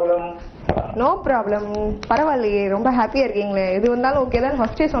 no problem. No problem. பரவாயில்லையே, ரொம்ப ஹாப்பியா இருக்கீங்களே. எது வந்தாலும் ஓகே தான்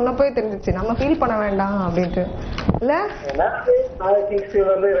ஃபர்ஸ்டே சொன்னப்போ தெரிஞ்சிச்சு, நம்ம ஃபீல் பண்ண வேண்டாம் அப்படின்ட்டு இல்ல?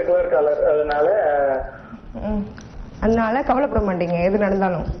 வந்து ரெகுலர் கலர், அதனால கவலைப்பட மாட்டீங்க எது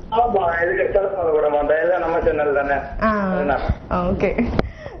நடந்தாலும். ஆமா, எது கிடைச்சாலும் கவலைப்பட மாட்டேன், எல்லாம் நம்ம சேனல் தானே. Okay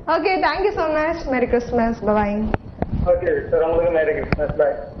okay. Thank you so much. Merry Christmas. பாய். ஓகே சார், உங்களுக்கு merry Christmas. By.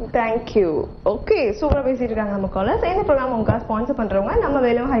 Thank you. Okay, சூப்பரா பேசிட்டு இருக்காங்க நம்ம காலர்ஸ். இந்த ப்ரோக்ராம் உங்களுக்காக ஸ்பான்சர் பண்றவங்க நம்ம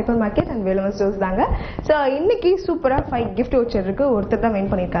Velavan hyper market and Velavan stores தாங்க. ஸோ இன்னைக்கு சூப்பரா 5 கிஃப்ட் வவுச்சர் இருக்கு. ஒருத்தர் தான் வின்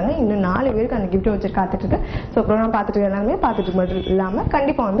பண்ணிருக்காங்க. இன்னும் 4 பேருக்கு அந்த கிஃப்ட் வவுச்சர் காத்துட்டு இருக்கு. ஸோ ப்ரோக்ராம் பார்த்துட்டு எல்லாமே பார்த்துட்டு மட்டும் இல்லாம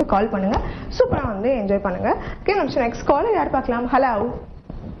கண்டிப்பா வந்து கால் பண்ணுங்க. சூப்பரா வந்து என்ஜாய் பண்ணுங்க. ஓகே, நம்ம நெக்ஸ்ட் கால் யார் பார்க்கலாம்? ஹலோ.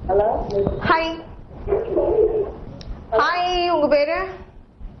 ஹலோ. ஹாய். ஹாய், உங்க பேரு?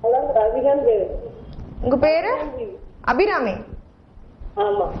 ஹலோ, ரவிகாந்த் பேரு. உங்க பேரு? அபிராமி.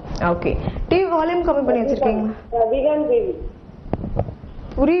 ஆமா. ஓகே. டிவி வால்யூம் கம்மி பண்ணி வச்சிருக்கீங்க? ரவிகாந்த் பேபி.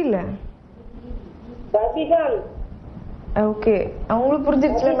 புரியல. ரவிகாந்த். ஓகே, உங்களுக்கு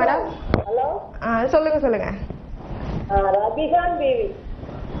புரிஞ்சிருச்சுல மேடம்? ஹலோ. சொல்லுங்க சொல்லுங்க. ரவிகாந்த் பேபி.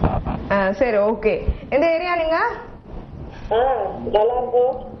 சரி, ஓகே. எந்த ஏரியா நீங்க? நல்லா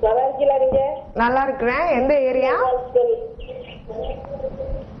இருக்கும். நல்லா இருக்கீங்களா நீங்க? நல்லா இருக்கிறேன். எந்த ஏரியா?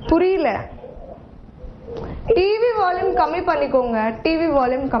 புரியல. டிவி வால்யூம் கம்மி பண்ணிக்கோங்க. டிவி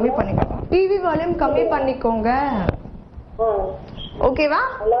வால்யூம் கம்மி பண்ணிக்கோங்க. டிவி வால்யூம் கம்மி பண்ணிக்கோங்க. ஓகேவா?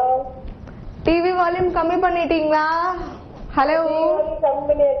 ஹலோ. டிவி வால்யூம் கம்மி பண்ணிட்டீங்களா? ஹலோ. கம்மி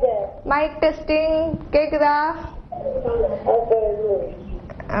பண்ணியாச்சேன். மைக் டெஸ்டிங் கேக்குதா?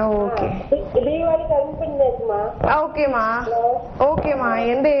 ஓகே. டிவி கம்மி பண்ணியாச்சுமா. ஓகேமா. ஓகேமா.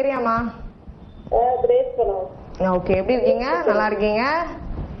 எந்த ஏரியாமா? பிரேஸ்புரம். ஓகே, எப்படி இருக்கீங்க? நல்லா இருக்கீங்க?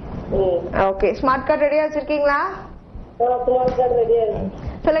 ஓகே. ஸ்மார்ட் கார்டு ரெடியா வச்சிருக்கீங்களா? ஸ்மார்ட் கார்டு ரெடியா இருக்கு.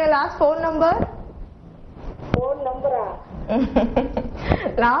 சொல்லுங்க, லாஸ்ட் 4 நம்பர். 4 நம்பரா?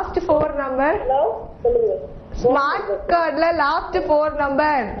 Last 4 number. ஹலோ, சொல்லுங்க. ஸ்மார்ட் கார்டுல லாஸ்ட் 4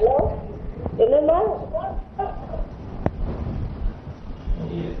 நம்பர். ஹலோ, என்னமா?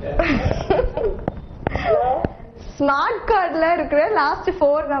 ஹலோ, ஸ்மார்ட் கார்டுல இருக்கிற லாஸ்ட்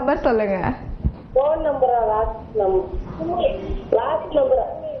 4 நம்பர் சொல்லுங்க. 4 நம்பரா? லாஸ்ட் நம்பரா?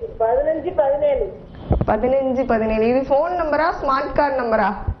 1517. 1517. இது போன் நம்பரா ஸ்மார்ட் கார்டு நம்பரா?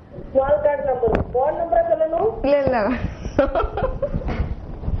 Smart card number. போன் நம்பரா சொல்லணும்? இல்ல இல்ல.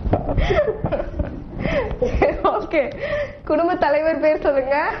 ஓகே. குடும்ப தலைவர் பேர்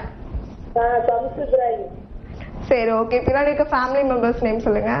சொல்லுங்க. சம்சுத்ராயி. சரி, ஓகே. பின்னாடி இருக்க ஃபேமிலி மெம்பர்ஸ் நேம்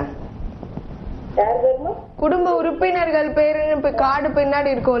சொல்லுங்க. யார் பேருமா? குடும்ப உறுப்பினர்கள் பேரு கார்டு பின்னாடி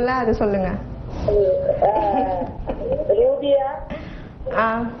இருக்கும்ல, அது சொல்லுங்க. ரூபியா.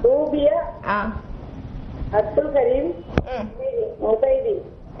 ரூபியா. அப்துல் கரீம். முசைதி.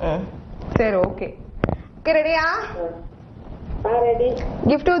 சரி, ஓகே. ஓகே ரெடியா? Ready.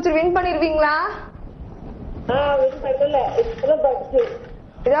 gift voucher win பண்ணிருவீங்களா? Win பண்ணல. இப்பதான் ஃபர்ஸ்ட்.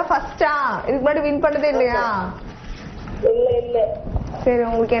 இதான் ஃபர்ஸ்டா? இதுக்கு முன்னாடி வின் பண்ணதே இல்லையா? இல்ல. சரி,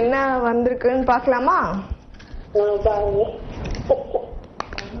 உங்களுக்கு என்ன வந்திருக்குன்னு பார்க்கலாமா? பாருங்க.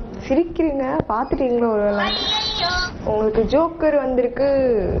 சிரிக்கிறீங்க, பாத்துட்டீங்களா? ஒருவேளை உங்களுக்கு ஜோக்கர் வந்திருக்கு.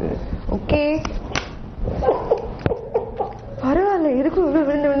 ஓகே, பரவாயில்ல, எதுக்கும் இவ்வளவு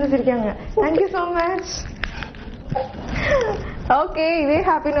விழுந்து சிரிக்காங்க. Thank you so much. ஓகே, இதே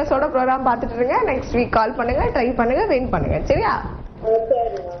ஹாப்பினஸோட ப்ரோக்ராம் பார்த்துட்டு இருங்க. நெக்ஸ்ட் வீக் கால் பண்ணுங்க, ட்ரை பண்ணுங்க, வின் பண்ணுங்க. சரியா?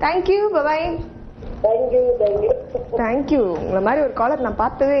 Thank you, by. தேங்க்யூ. உங்களை மாதிரி ஒரு காலர் நான்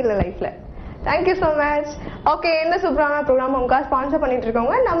பார்த்ததே இல்லை லைஃப்ல. Thank you so much. ஓகே, என்ன சூப்பரான ப்ரோக்ராம் உங்களுக்காக ஸ்பான்சர் பண்ணிட்டு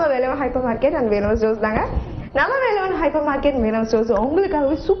இருக்கவங்க நம்ம Velavan hyper market and Velavan stores தாங்க. நம்ம Velavan hyper market Velavan stores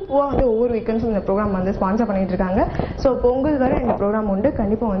உங்களுக்காகவே சூப்பராக வந்து ஒவ்வொரு வீக்கெண்ட்ஸும் இந்த ப்ரோக்ராம் வந்து ஸ்பான்சர் பண்ணிட்டு இருக்காங்க. ஸோ பொங்கல் வரை இந்த ப்ரோக்ராம் உண்டு.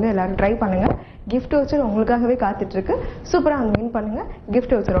 கண்டிப்பாக வந்து எல்லாரும் ட்ரை பண்ணுங்க. கிஃப்ட் வவுச்சர் உங்களுக்காகவே காத்துட்டு இருக்கு. சூப்பராக வந்து வின் பண்ணுங்க.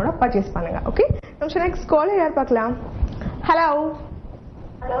 கிஃப்ட் வவுச்சரோட பர்ச்சேஸ் பண்ணுங்க. ஓகே, நம்ம நெக்ஸ்ட் காலர் யார் பார்க்கலாம்? ஹலோ.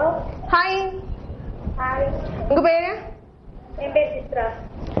 ஹலோ. ஹாய். ஹாய். உங்க பேரு? என் பேர் சித்ரா.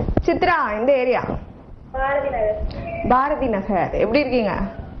 சித்ரா, இந்த ஏரியா? பாரதி நகர். பாரதி நகர். எப்படி இருக்கீங்க?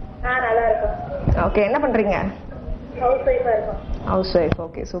 நல்லா இருக்கும். ஓகே, என்ன பண்றீங்க? ஹவுஸ் ஒய்ஃபா இருக்கும். House wife.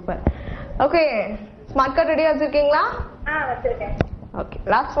 Okay, super. Okay, smart card ரெடியா வச்சிருக்கீங்களா? வச்சிருக்கேன். ஓகே,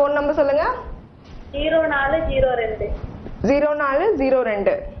 லாஸ்ட் ஃபோன் நம்பர் சொல்லுங்க. 0402.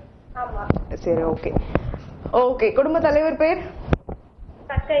 0402. ஆமா. சரி, ஓகே. ஓகே, குடும்ப தலைவர் பேர்?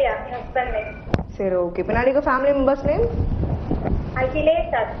 சக்கையா, ஹஸ்பண்ட் நேம். சரி, ஓகே. பின்னாடி family members name?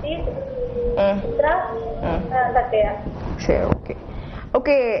 Akhilesh, Ajith, Chitra, சக்கையா. சரி, ஓகே.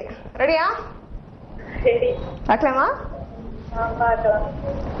 ஓகே, ரெடியா? சரி. பார்க்கலாமா? பார்க்கலாம்.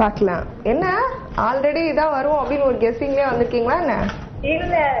 பார்க்கலாம். என்ன ஆல்ரெடி இதான் வரும் அப்படின்னு ஒரு கெஸ்ஸிங்லேயே வந்திருக்கீங்களா என்ன?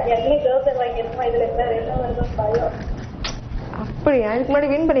 இல்ல, என்ன ஜோக்கர் வாங்கிருக்கோம். இதுல என்ன வருதும் பயம். அப்படியா? இதுக்கு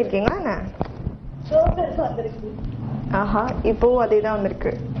முன்னாடி வின் பண்ணிருக்கீங்களா என்ன? ஜோக்கர் வந்திருக்கு. ஆஹா, இப்போவும் அதே தான்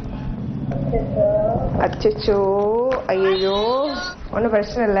வந்திருக்கு. அச்சோ, ஐயோ, ஒன்றும்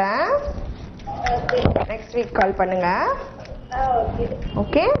பிரச்சனை இல்லை. நெக்ஸ்ட் வீக் கால் பண்ணுங்க.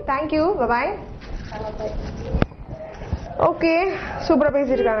 ஓகே, தேங்க்யூ, பாய். ஓகே, சூப்பராக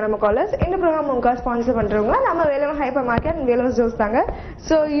பேசியிருக்காங்க நம்ம காலர்ஸ். இந்த ப்ரோக்ராம் உங்களுக்கு ஸ்பான்சர் பண்ணுறவங்க நம்ம Velavan hyper market and Velavan stores தாங்க.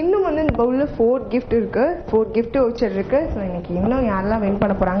 ஸோ இன்னும் வந்து இந்த பவுலில் 4 கிஃப்ட் இருக்கு. 4 கிஃப்ட் வவுச்சர் இருக்கு. ஸோ இன்னைக்கு இன்னும் யாரெல்லாம் வின்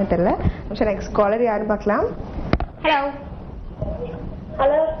பண்ண போறாங்கன்னு தெரியல. நெக்ஸ்ட் காலர் யாருன்னு பார்க்கலாம். ஹலோ.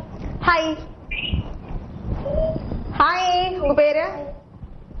 ஹலோ. ஹாய். ஹாய், உங்க பேரு?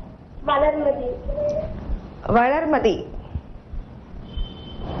 வளர்மதி. வளர்மதி.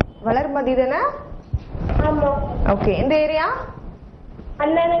 வளர்மதி தானே? ஆமா. ஓகே, இந்த ஏரியா?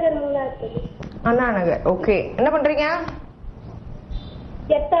 அண்ணா நகர் 3. அண்ணா நகர். ஓகே, என்ன பண்றீங்க?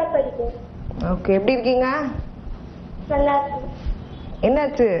 8th படிக்கிறேன். ஓகே, எப்படி இருக்கீங்க? நல்லா இருக்கு.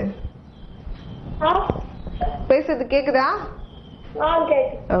 என்னாச்சு? பேசுறது கேக்குதா?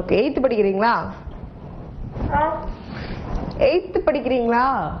 ஓகே, 8th படிக்கிறீங்களா? 8th படிக்கிறீங்களா?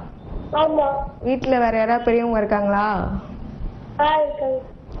 ஆமா. வீட்ல வேற யாராவது பெரியவங்க இருக்காங்களா? இருக்காங்க.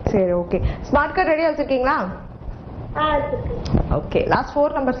 சரி, ஓகே. ஸ்மார்ட் கார்டு ரெடியா வச்சிருக்கீங்களா? இருக்கு. ஓகே, லாஸ்ட்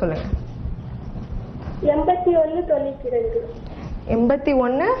 4 நம்பர் சொல்லுங்க. 8192.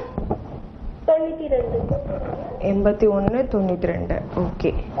 81 92. 81 92.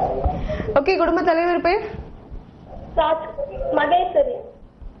 ஓகே. ஓகே, குடும்ப தலைவர் பேர்? மகேஸ்வரி.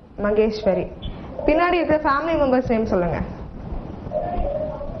 மகேஸ்வரி. பின்னாடி இருக்கிற ஃபேமிலி மெம்பர்ஸ் நேம் சொல்லுங்க.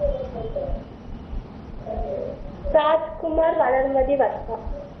 ராஜ்குமார், வளர்மதி, வர்ஷா.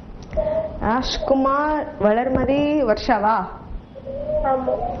 ராஜ்குமார், வளர்மதி, வர்ஷாவா?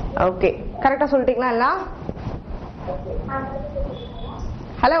 ஆமா. ஓகே, கரெக்டா சொல்லிட்டீங்களா எல்லாம்?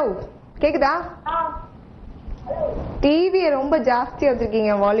 ஹலோ, கேக்குதா? டிவி ரொம்ப ஜாஸ்தியா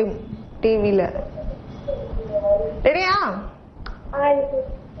வச்சிருக்கீங்க வால்யூம் டிவில. ரெடியா?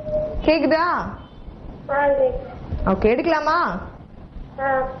 கேக்குதா? ஓகே, எடுக்கலாமா?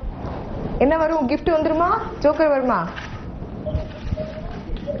 என்ன வரும்? கிஃப்ட் வந்துருமா? ஜோக்கர் வருமா?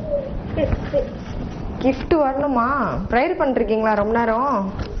 கிஃப்ட் வரணுமா? ப்ரேயர் பண்ணிருக்கீங்களா ரொம்ப நேரம்?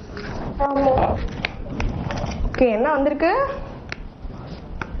 ஓகே, என்ன வந்திருக்கு?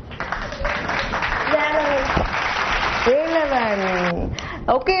 Velavan.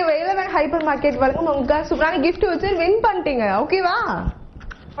 Okay, Velavan hyper market வழங்கும் உங்களுக்கு சூப்பரான கிஃப்ட் வச்சு வின் பண்ணிட்டீங்க. ஓகேவா?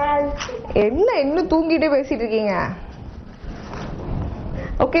 என்ன இன்னும் தூங்கிட்டே பேசிட்டு இருக்கீங்க?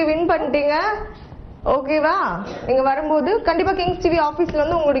 ஓகே, வின் பண்ணிட்டீங்க. ஓகேவா? நீங்க வரும்போது கண்டிப்பா கிங்ஸ் டிவி ஆபீஸ்ல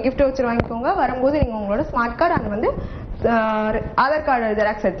வந்து உங்களோட கிஃப்ட் வச்சு வாங்கிக்கோங்க. வரும்போது நீங்க உங்களோட ஸ்மார்ட் கார்டு அண்ட் வந்து ஆதார் கார்டு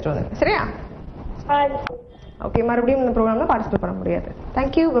ஜெராக்ஸ் எடுத்துட்டு வந்து. சரியா? ஓகே, மறுபடியும் இந்த ப்ரோக்ராம்ல பார்ட்டிசிபேட் பண்ண முடியாது.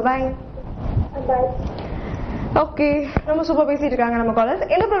 தேங்க்யூ, பாய். ஓகே, ரொம்ப சூப்பர் பேசிட்டு இருக்காங்க நம்ம காலர்ஸ்.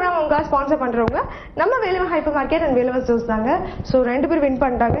 இந்த ப்ரோக்ராம் உங்களுக்காக ஸ்பான்சர் பண்றவங்க நம்ம Velavan hyper market and Velavan stores தாங்க. ஸோ 2 பேர் வின்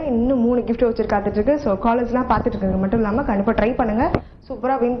பண்ணிட்டாங்க. இன்னும் 3 கிஃப்ட் வச்சு காத்துட்டு இருக்கு. ஸோ காலர்ஸ்லாம் பார்த்துட்டு இருக்காங்க மட்டும் இல்லாமல் கண்டிப்பாக ட்ரை பண்ணுங்க.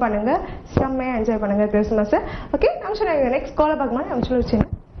 சூப்பரா வின் பண்ணுங்க, செம்மையா என்ஜாய் பண்ணுங்க கிறிஸ்மஸ். ஓகே, நம்ம சொல்லுங்க நெக்ஸ்ட் காலை பார்க்கணும். நம்ம சொல்லிச்சு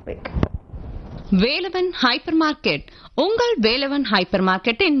வேலவன் ஹைப்பர் மார்க்கெட் உங்கள் வேலவன் ஹைப்பர்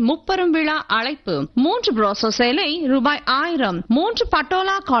மார்க்கெட்டின் முப்பெரும் விழா அழைப்பு. 3 ப்ரோசோ சேலை ரூபாய் 1000, 3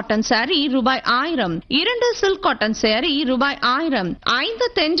 பட்டோலா காட்டன் சாரி ரூபாய் 1000, 2 சில்க் காட்டன் சாரி ரூபாய் 1000, 5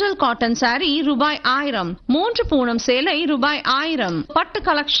 தென்றல் காட்டன் சாரி ரூபாய் 1000, 3 பூனம் சேலை ரூபாய் 1000. பட்டு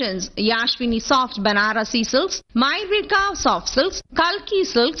collections யாஷ்வினி soft Banarasi silks, மைரிகா soft silks, கல்கி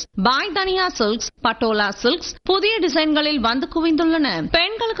சில்க்ஸ், பாய்தனியா சில்க்ஸ், பட்டோலா சில்க்ஸ் புதிய டிசைன்களில் வந்து குவிந்துள்ளன.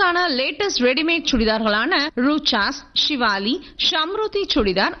 பெண்களுக்கான latest readymade சுடிதார்களான ரூச்சாஸ், Shivali, ஷம்ருதி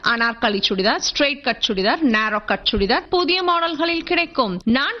churidar, Anarkali churidar, straight cut churidar, நேரோ கட் சுடிதார் புதிய மாடல்களில் கிடைக்கும்.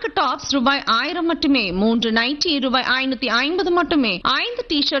 4 டாப்ஸ் ரூபாய் 1000 மட்டுமே, 3 நைட்டி ரூபாய் 550 மட்டுமே, 5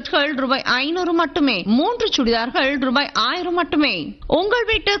 டி ஷர்ட்கள் ரூபாய் 500 மட்டுமே, 3 சுடிதார்கள் ரூபாய் 1000 மட்டுமே. உங்கள்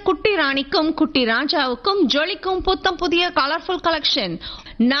வீட்டு குட்டி ராணிக்கும் குட்டி ராஜாவுக்கும் ஜொலிக்கும் புத்தம் புதிய கலர்ஃபுல் கலெக்ஷன்.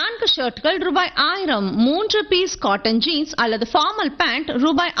 4 ஷர்ட்கள் ரூபாய் 1000, 3 பீஸ் காட்டன் ஜீன்ஸ் அல்லது ஃபார்மல் பேண்ட்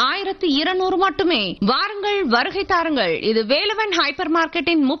ரூபாய் 1200 மட்டுமே. வாருங்கள், வருகை தாருங்கள். இது வேலவன் ஹைப்பர்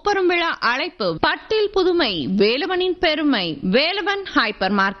மார்க்கெட்டின் முப்பெரும் விழா அழைப்பு. பட்டில் புதுமை, வேலவனின் பெருமை. Velavan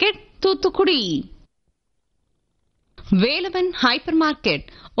hyper market, Thoothukudi. Velavan hyper market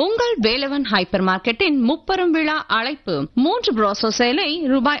உங்கள் வேலவன் ஹைப்பர் மார்க்கெட்டின் முப்பெரும் விழா அழைப்பு. 3 ப்ரோசோ சேலை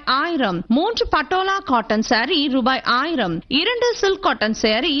ரூபாய் 1000, 3 பட்டோலா காட்டன் சாரி ரூபாய் 1000, 2 சில்க் காட்டன்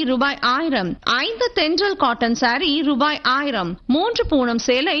சாரி ரூபாய் 1000, 5 தென்றல் காட்டன் சாரி ரூபாய் 1000, 3 பூனம்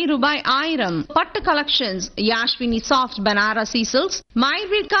சேலை ரூபாய் 1000. பட்டு collections யாஷ்வினி soft Banarasi silks,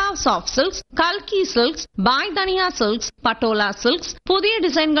 மைரிகா soft silks, கல்கி சில்க்ஸ், பாய்தனியா சில்க்ஸ், பட்டோலா சில்க்ஸ் புதிய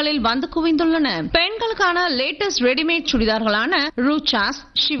டிசைன்களில் வந்து குவிந்துள்ளன. பெண்களுக்கான latest readymade சுடிதார்களான ரூச்சாஸ்,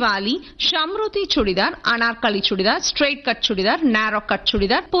 Shivali, ஷம்ருதி churidar, Anarkali churidar, straight cut churidar, நேரோ கட்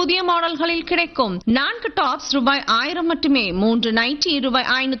சுடிதார் புதிய மாடல்களில் கிடைக்கும். 4 டாப்ஸ் ரூபாய் 1000 மட்டுமே, 3 நைட்டி ரூபாய்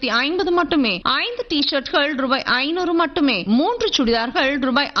 550 மட்டுமே, 5 டி ஷர்ட்கள் ரூபாய் 500 மட்டுமே, 3 சுடிதார்கள்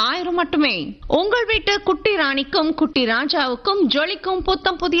ரூபாய் 1000 மட்டுமே. உங்கள் வீட்டு குட்டி ராணிக்கும் குட்டி ராஜாவுக்கும் ஜொலிக்கும்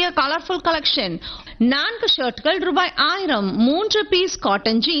புத்தம் புதிய கலர்ஃபுல் கலெக்ஷன். 4 ஷர்ட்கள் ரூபாய் 1000, 3 பீஸ்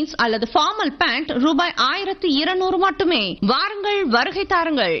காட்டன் ஜீன்ஸ் அல்லது ஃபார்மல் பேண்ட் ரூபாய் 1200 மட்டுமே. வாருங்கள், வருகை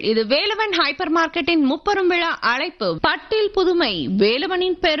தாருங்கள். இது வேலவன் ஹைப்பர் மார்க்கெட்டின் முப்பெரும் விழா அழைப்பு. பட்டில் புதுமை,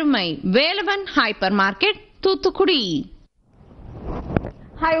 வேலவனின் பெருமை. Velavan hyper market, Thoothukudi.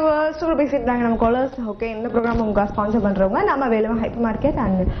 Hi super பேசிட்டு இருந்தாங்க நம்ம காலர்ஸ். ஓகே, இந்த ப்ரோக்ராம் உங்களுக்கு ஸ்பான்சர் பண்றவங்க நம்ம Velavan hyper market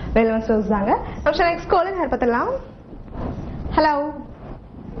and Velavan stores தாங்க. நம்ம நெக்ஸ்ட் காலர் யார் பார்த்தலாம்? ஹலோ.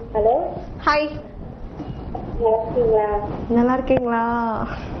 ஹலோ. ஹாய், நல்லா இருக்கீங்களா?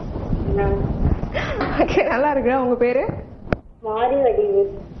 ஓகே, நல்லா இருக்கிறேன். உங்க பேரு? மாரி வடிவு.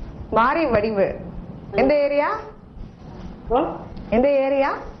 மாரி வடிவு. எந்த ஏரியா? எந்த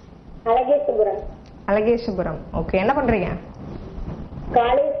ஏரியா? அழகேசபுரம். அழகேசபுரம். ஓகே, என்ன பண்றீங்க?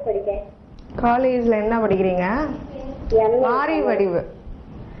 காலேஜ் படிக்கிறேன். காலேஜ்ல என்ன படிக்கிறீங்க? மாரி வடிவு.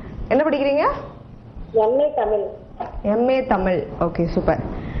 என்ன படிக்கிறீங்க? MA Tamil. MA Tamil. Okay, super.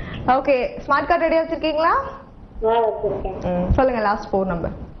 Okay, smart card ரெடியா வச்சிருக்கீங்களா? நான் வச்சிருக்கேன். சொல்லுங்க, லாஸ்ட் 4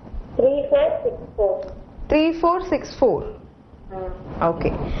 நம்பர். 3464. 3464. ஓகே,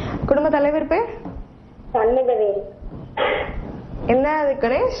 குடும்ப தலைவர் பேர்? சண்முகவேல். என்ன அது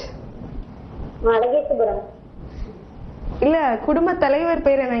கணேஷ்? அழகேசபுரம். இல்ல, குடும்ப தலைவர்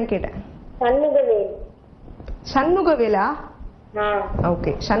பேர் என்னன்னு கேட்டேன். Shanmugavel. சண்முகவேலா?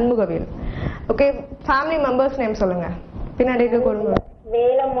 Okay, Shanmugavel. Okay, family members name சொல்லுங்க. பின்னாடி இருக்க குடும்பம்.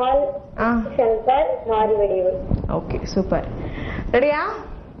 வேலம்மாள், சங்கர், மாரி வடிவு. Okay, super. ரெடியா?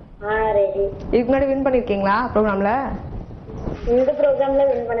 ரெடி. இதுக்கு முன்னாடி வின் பண்ணிருக்கீங்களா ப்ரோக்ராம்ல? இந்த ப்ரோக்ராம்ல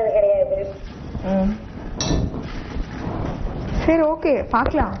வின் பண்ணது கிடையாது. சரி, ஓகே,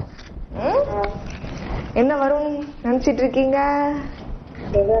 பார்க்கலாம். என்ன வரும் நினைச்சிட்டு இருக்கீங்க?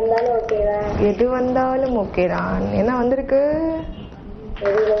 எது வந்தாலும் ஓகே தான். எது வந்தாலும் ஓகே தான். என்ன வந்திருக்கு?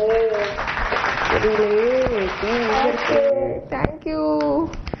 தேங்க்யூ.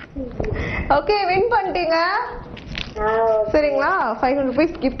 ஓகே, வின் பண்ணிட்டீங்க. சரிங்களா? 500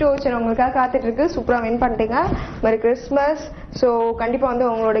 rupees gift voucher உங்களுக்காக காத்துட்டு இருக்கு. சூப்பரா வின் பண்ணிட்டீங்க. Merry Christmas. ஸோ கண்டிப்பா வந்து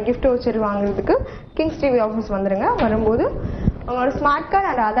உங்களோட gift voucher வாங்குறதுக்கு கிங்ஸ் டிவி ஆஃபீஸ் வந்துருங்க. வரும்போது உங்களோட smart card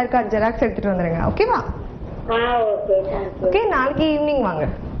and Aadhaar card xerox எடுத்துட்டு வந்துருங்க. ஓகேவா? ஓகே, நாளைக்கு ஈவினிங் வாங்க.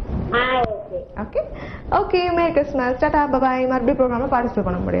 Okay okay, merry Christmas. Tata, bye bye. மறுபடியும் ப்ரோக்ராம்ல பார்ட்டிசிபேட்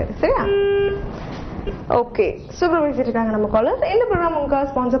பண்ண முடியாது, சரியா? ஓகே, சூப்பர் பேசிட்டு இருக்காங்க நம்ம காலர்ஸ். இந்த ப்ரோக்ராம் உங்களுக்கு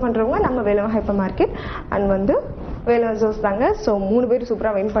ஸ்பான்சர் பண்றவங்க நம்ம வேலவன் ஹைப்பர் மார்க்கெட் அண்ட் வந்து வேலவன் ஸ்டோர்ஸ் தாங்க. ஸோ 3 பேர்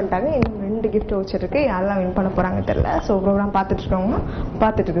சூப்பராக வின் பண்ணிட்டாங்க. இன்னும் 2 கிஃப்ட் வவுச்சர் இருக்கு. யாரெல்லாம் வின் பண்ண போறாங்க தெரியல. ஸோ ப்ரோக்ராம் பார்த்துட்டு இருக்கவங்க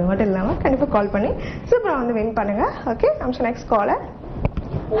மட்டும் இல்லாமல் கண்டிப்பாக கால் பண்ணி சூப்பராக வந்து வின் பண்ணுங்க. ஓகே, நம்ம next caller.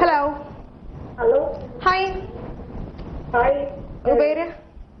 Hello. Hello. Hi. Hi. உங்க பேரு?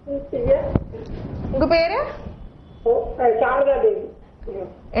 உங்க பேரு? சாரதா தேவி.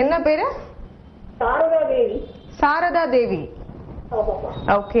 என்ன பேரு? சாரதா தேவி. சாரதா தேவி.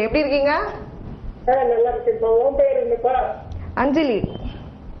 ஓகே, எப்படி இருக்கீங்க? நல்லா இருக்குப்பா. உன் பேர் என்னப்பா? அஞ்சலி.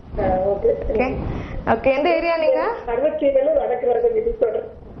 ஓகே ஓகே, எந்த ஏரியா நீங்க? 67 வடக்கு ரத வீதி தொடர்.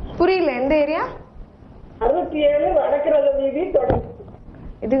 புரியல, எந்த ஏரியா? 67 வடக்கு ரத வீதி தொடர்.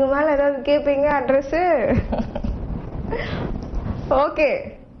 இதுக்கு மேல ஏதாவது கேப்பீங்க அட்ரஸ்? ஓகே,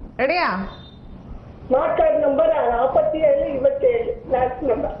 ரெடியா? Smart card number 4727 last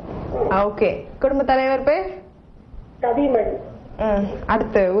number. Okay, குடும்ப தலைவர் பேர்? கவிமணி.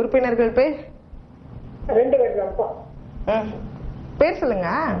 அடுத்து உறுப்பினர்கள் பேர்? 2 பேர் தான்ப்பா. பேர் சொல்லுங்க.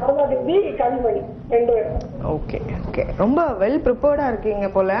 கவிமணி 2 பேர். ஓகே ஓகே, ரொம்ப வெல் ப்ரிப்பேர்டா இருக்கீங்க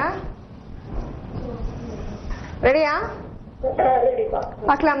போல. ரெடியா? ரெடிப்பா.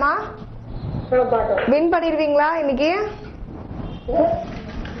 பார்க்கலாமா? வின் பண்ணிடுவீங்களா இன்னைக்கு?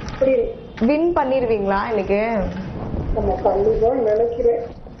 வின் பண்ணிடுவீங்களா இன்னைக்கு? நினைக்கிறேன்.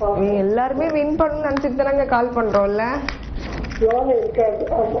 எல்லாருமே வின் பண்ணணும்னு நினைச்சிட்டு தானங்க கால் பண்றோம்ல.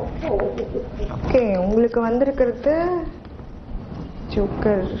 ஓகே, உங்களுக்கு வந்திருக்கிறது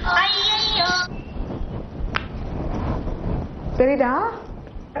ஜோக்கர். சரிடா?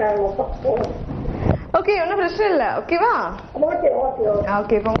 ஓகே, ஒன்றும் பிரச்சனை இல்லை. ஓகேவா?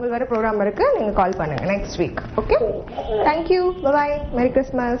 ஓகே, இப்போ உங்களுக்கு வேற ப்ரோக்ராம் இருக்கு, நீங்க கால் பண்ணுங்க நெக்ஸ்ட் வீக். ஓகே, தேங்க்யூ, பாய், மேரி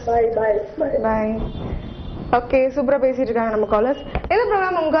கிறிஸ்மஸ். பாய். ஓகே, சூப்பரா பேசிட்டு இருக்காங்க நம்ம காலர்ஸ். இந்த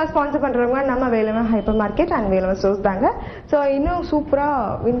ப்ரோக்ராம் உங்களுக்காக ஸ்பான்சர் பண்றவங்க நம்ம Velavan hyper market and Velavan stores தாங்க. ஸோ இன்னும் சூப்பரா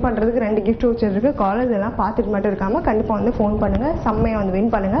வின் பண்றதுக்கு 2 கிஃப்ட் வவுச்சர் இருக்கு. காலர்ஸ் எல்லாம் பார்த்துட்டு மட்டும் இருக்காம கண்டிப்பா வந்து ஃபோன் பண்ணுங்க, செம்மையா வந்து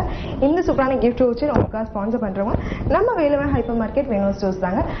வின் பண்ணுங்க. இந்த சூப்பரான கிஃப்ட் வவுச்சர் உங்களுக்காக ஸ்பான்சர் பண்றவங்க நம்ம Velavan hyper market Velavan stores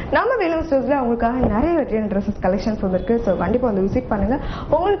தாங்க. நம்ம வேலவன் ஸ்டோர்ஸ்ல உங்களுக்காக நிறைய வெற்றியான ட்ரெஸ்ஸஸ் கலெக்ஷன்ஸ் வந்திருக்கு. ஸோ கண்டிப்பா வந்து விசிட் பண்ணுங்க.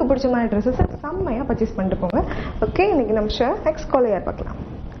 உங்களுக்கு பிடிச்ச மாதிரி ட்ரெஸ்ஸஸ் செம்மையா பர்ச்சேஸ் பண்ணிட்டு போங்க. ஓகே, இன்னைக்கு நம்ம நெக்ஸ்ட் கால் யார் பார்க்கலாம்.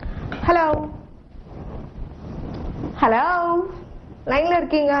 ஹலோ. ஹலோ, லைன்ல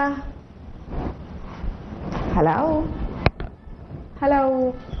இருக்கீங்க? ஹலோ ஹலோ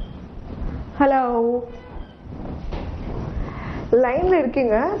ஹலோ, லைன்ல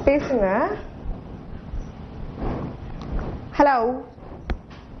இருக்கீங்க, பேசுங்க. ஹலோ.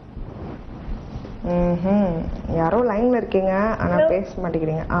 யாரோ லைன்ல இருக்கீங்க ஆனா பேச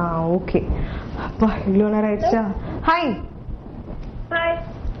மாட்டேங்கிறீங்க. ஓகே, அப்பா இவ்வளவு நேரம் ஆயிடுச்சா? ஹாய். ஹாய்.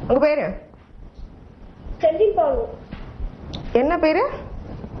 உங்க பேரு? செந்தில் பானு. என்ன பேரு?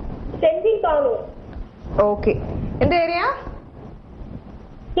 செந்தில் பானு. ஓகே, எந்த ஏரியா?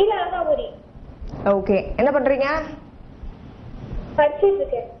 கீழாகாபுரி. ஓகே, என்ன பண்றீங்க? படிச்சிட்டு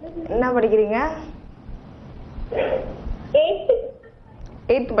இருக்கேன். என்ன படிக்கிறீங்க?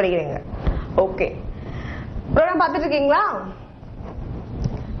 8th படிக்கிறீங்க. ஓகே, ப்ரோக்ராம் பார்த்துட்டு இருக்கீங்களா?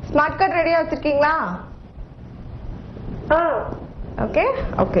 ஸ்மார்ட் கார்டு ரெடியா வச்சிருக்கீங்களா? ஓகே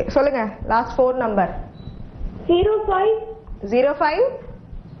ஓகே, சொல்லுங்க. Last 4 number.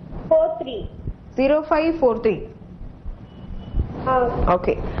 0543. 0543.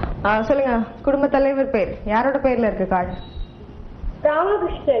 ஓகே, சொல்லுங்க. குடும்ப தலைவர் பேர் யாரோட பேர்ல இருக்கு கார்டு?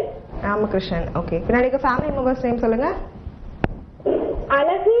 ராமகிருஷ்ணன். ராமகிருஷ்ணன். ஓகே, பின்னாடி ஃபேமிலி மெம்பர்ஸ் நேம் சொல்லுங்க.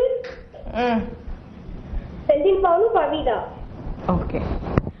 அழகு. செந்தில் பானு, கவிதா. ஓகே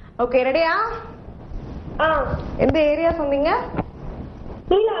ஓகே, ரெடியா? எந்த ஏரியா சொன்னீங்க?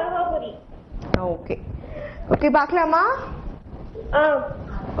 கீழாகாபுரி. ஓகே ஓகே, பார்க்கலாமா?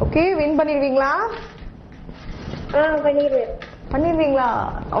 ஓகே, வின் பண்ணிடுவீங்களா? பண்ணிடுவீங்களா?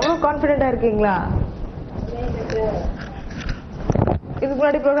 அவ்வளோ கான்ஃபிடென்ட்டா இருக்கீங்களா? இதுக்கு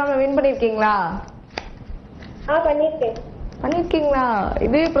முன்னாடி ப்ரோக்ராம்ல வின் பண்ணிருக்கீங்களா? பண்ணிருக்கீங்களா?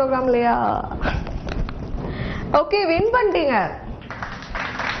 இதே ப்ரோக்ராம்லயா? ஓகே, வின் பண்ணிட்டீங்க.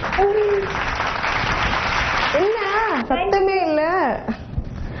 என்ன சத்தமே இல்ல?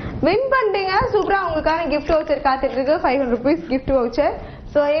 வின் பண்ணிட்டீங்க. சூப்பரா. உங்களுக்கான கிஃப்ட் வவுச்சர் காத்துட்டு இருக்கு. 500 rupees கிஃப்ட் வவுச்சர்.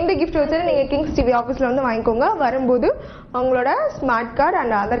 ஸோ இந்த கிஃப்ட் வவுச்சர் நீங்க கிங்ஸ் டிவி ஆஃபீஸ்ல வந்து வாங்கிக்கோங்க. வரும்போது உங்களோட smart card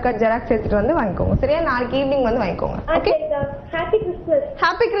and Aadhaar card xerox எடுத்துட்டு வந்து வாங்கிக்கோங்க. சரியா? நாளைக்கு ஈவினிங் வந்து வாங்கிக்கோங்க. Okay, happy Christmas.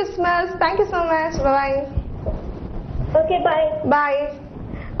 Happy Christmas. Thank you so much. பாய். ஓகே, பாய். பாய்.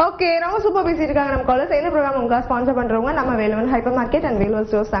 ஓகே, ரொம்ப சூப்பர் பேசியிருக்காங்க நம்ம காலர்ஸ். இந்த ப்ரோக்ராம் உங்களுக்காக ஸ்பான்சர் பண்றவங்க நம்ம Velavan hyper market and Velavan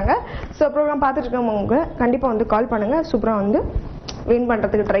stores தாங்க. ஸோ ப்ரோக்ராம் பார்த்துட்டு இருக்கவங்க கண்டிப்பா வந்து கால் பண்ணுங்க. சூப்பரா வந்து வின்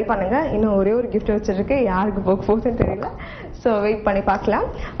பண்றதுக்கு ட்ரை பண்ணுங்க. இன்னும் ஒரே ஒரு கிஃப்ட் வச்சிருக்கு, யாருக்கு போக போகுதுன்னு தெரியல. ஸோ வெயிட் பண்ணி பார்க்கலாம்.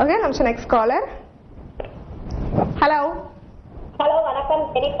 ஓகே, நம்ம நெக்ஸ்ட் காலர். ஹலோ. ஹலோ, வணக்கம்.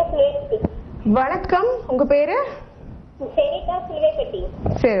 வணக்கம், உங்க பேரு? சரிக்கா, சிலுவைப்பட்டி.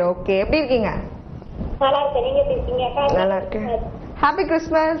 சரி ஓகே. எப்படி இருக்கீங்க? நல்லா இருக்கேன். நீங்க எப்படி இருக்கீங்க? நல்லா இருக்கேன். Happy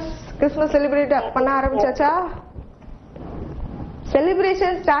Christmas. கிறிஸ்மஸ் செலிப்ரேட் பண்ண ஆரம்பிச்சாச்சா?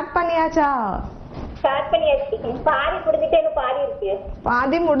 செலிப்ரேஷன் ஸ்டார்ட் பண்ணியாச்சா? ஸ்டார்ட் பண்ணியாச்சு. பாதி முடிஞ்சிட்டு இன்னும் பாதி இருக்கு.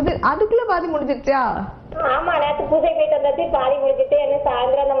 பாதி முடிஞ்சு, அதுக்குள்ள பாதி முடிஞ்சிருச்சா? ஆமா, நேற்று பூஜை போயிட்டு வந்தாச்சு. பாதி முடிஞ்சிட்டு என்ன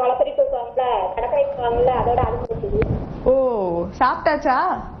சாயந்தரம் அந்த முளைப்பறி போவாங்கல்ல, கடற்கரை போவாங்கல்ல, அதோட அது முடிஞ்சுது. ஓ, சாப்பிட்டாச்சா?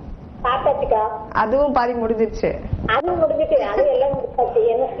 சாப்பிட்டாச்சுக்கா. அதுவும் பாதி முடிஞ்சிருச்சு. அதுவும் முடிஞ்சிட்டு, அது எல்லாம் முடிச்சாச்சு.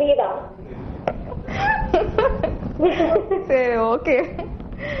 என்ன ஃப்ரீதான். சரி ஓகே.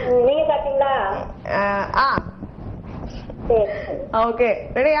 நீங்க சாப்பிட்டீங்களா? சரி ஓகே.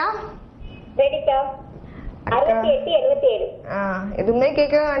 ரெடியா? ரெடிக்கா. 68 77. எதுவுமே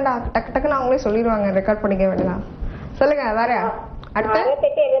கேட்கவே வேண்டாம், டக்கு டக்குன்னு அவங்களே சொல்லிடுவாங்க, ரெக்கார்ட் பண்ணிக்க வேண்டாம். சொல்லுங்க வேற. அடுத்து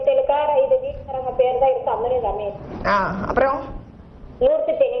 68 77க்கா. இது வீட்டுக்காரங்க பேர் தான் இருக்கு. அம்மனே ரமேஷ். அப்புறம்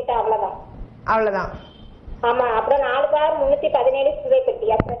 198. அவ்வளவுதான். அவ்வளவுதான். ஆமா. அப்புறம் 4,317 சிலுவைப்பட்டி.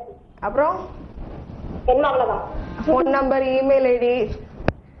 அப்புறம் என்ன? அவ்வளவுதான். Phone number, email ID,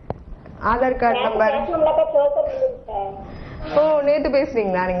 Aadhaar card number. ஓ, நேத்து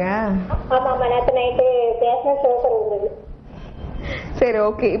பேசுறீங்களா நீங்க? ஆமா, நேத்து நைட்டு பேசின சோக்கர் இருந்தது. சரி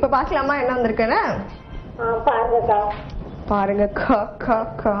ஓகே. இப்ப பாக்கலாமா என்ன வந்திருக்குன்னு? பாருங்கக்கா. பாருங்க,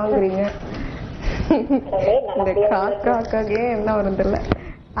 காங்கிறீங்க. இந்த காக்காக்கே என்ன வருது இல்ல.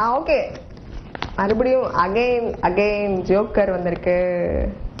 ஓகே, மறுபடியும் அகைன் ஜோக்கர் வந்திருக்கு.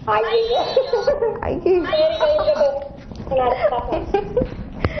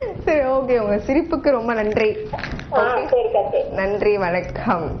 சரி ஓகே. உங்க சிரிப்புக்கு ரொம்ப நன்றி. நன்றி,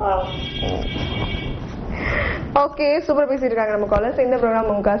 வணக்கம். ஓகே, சூப்பர் பேசிருக்காங்க நம்ம காலர்ஸ். இந்த ப்ரோக்ராம்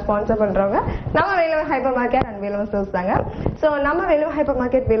உங்களுக்கு ஸ்பான்சர் பண்றவங்க நம்ம Velavan hyper market and Velavan stores தாங்க. ஸோ நம்ம Velavan hyper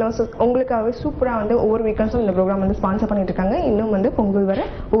market, Velavan stores உங்களுக்காகவே சூப்பரா வந்து ஒவ்வொரு வீக்கெண்ட்ஸும் இந்த ப்ரோக்ராம் வந்து ஸ்பான்சர் பண்ணிட்டு இருக்காங்க. இன்னும் வந்து பொங்கல் வர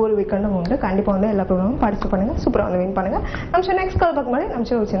ஒவ்வொரு வீக்கெண்டும் உண்டு. கண்டிப்பா வந்து எல்லா ப்ரோக்ராமும் பார்ட்டிசிபேட் பண்ணுங்க, சூப்பரா வந்து வின் பண்ணுங்க. நம்ம நெக்ஸ்ட் கால் பார்க்க மாதிரி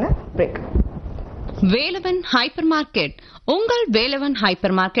நம்ம ஒரு சின்ன பிரேக். வேலவன் ஹைப்பர் மார்க்கெட் உங்கள் வேலவன்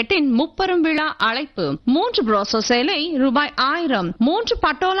ஹைப்பர் மார்க்கெட்டின் முப்பெரும் விழா அழைப்பு. 3 ப்ரோசோ சேலை ரூபாய் 1000, 3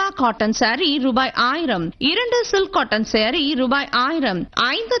 பட்டோலா காட்டன் சாரி ரூபாய் 1000, 2 சில்க் காட்டன் சாரி ரூபாய் 1000,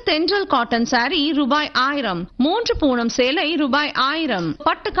 5 தென்றல் காட்டன் சாரி ரூபாய் 1000, 3 பூனம் சேலை ரூபாய் 1000.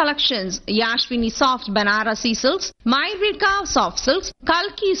 பட்டு collections யாஷ்வினி soft Banarasi silks, மைரிகா soft silks,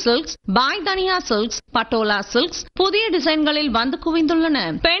 கல்கி சில்க்ஸ், பாய்தனியா சில்க்ஸ், பட்டோலா சில்க்ஸ் புதிய டிசைன்களில் வந்து குவிந்துள்ளன.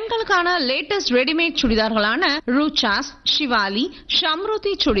 பெண்களுக்கான latest readymade சுடிதார்களான ரூச்சாஸ், Shivali,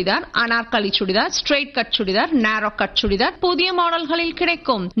 ஷம்ருதி churidar, Anarkali churidar, straight cut churidar, நேரோ கட் சுடிதார் புதிய மாடல்களில்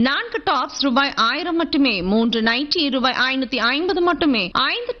கிடைக்கும். 4 டாப்ஸ் ரூபாய் 1000 மட்டுமே, 3 நைட்டி ரூபாய் 550 மட்டுமே,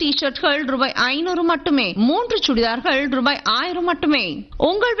 5 டி ஷர்ட்கள் ரூபாய் 500 மட்டுமே, 3 சுடிதார்கள் ரூபாய் 1000 மட்டுமே.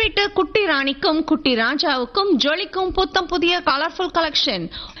 உங்கள் வீட்டு குட்டி ராணிக்கும் குட்டி ராஜாவுக்கும் ஜொலிக்கும் புத்தம் புதிய கலர்ஃபுல் கலெக்ஷன்.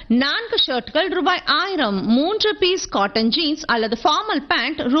 4 ஷர்ட்கள் ரூபாய் 1000, 3 பீஸ் காட்டன் ஜீன்ஸ் அல்லது ஃபார்மல்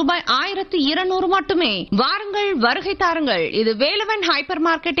பேண்ட் ரூபாய் 1200 மட்டுமே. வாருங்கள், வருகை தாருங்கள். இது வேலவன் ஹைப்பர்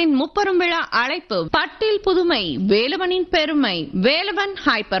மார்க்கெட்டின் முப்பெரும் விழா அழைப்பு. பட்டில் புதுமை, வேலவனின் பெருமை. Velavan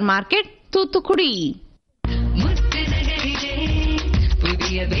hyper market, Thoothukudi.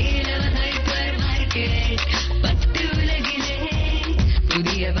 புதிய வேலவன் ஹைப்பர் மார்க்கெட், பட்டு உலகிலே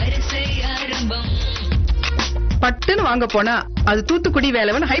புதிய வரிசை ஆரம்பம். பட்டுன்னு வாங்க போனா அது தூத்துக்குடி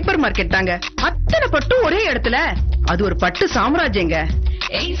வேலவன் ஹைப்பர் மார்க்கெட் தாங்க. அத்தனை பட்டு ஒரே இடத்துல, அது ஒரு பட்டு சாம்ராஜ்யங்க.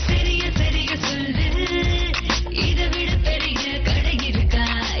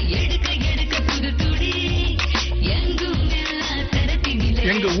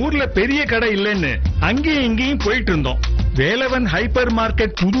 எங்க ஊர்ல பெரிய கடை இல்லைன்னு அங்கேயும் இங்கேயும் போயிட்டு இருந்தோம். வேலவன் ஹைப்பர்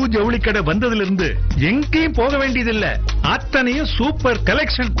மார்க்கெட் புது ஜவுளி கடை வந்ததுல இருந்து எங்கேயும் போக வேண்டியதில்ல. அத்தனையும் சூப்பர்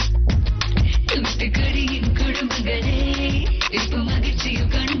கலெக்ஷன். குடும்பங்களே இப்ப மகிழ்ச்சியும்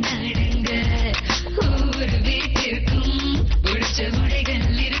கொண்டாடுங்க. ஒவ்வொரு வீட்டிற்கும் பிடிச்ச உடைகள்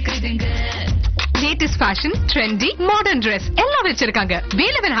இருக்குதுங்க. Latest fashion, trendy, modern dress எல்லாம் வச்சிருக்காங்க.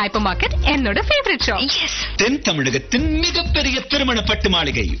 வேலவன் ஹைப்பர் மார்க்கெட் என்னோட ஃபேவரட் ஷாப். தென் தமிழகத்தின் மிகப்பெரிய திருமண பட்டு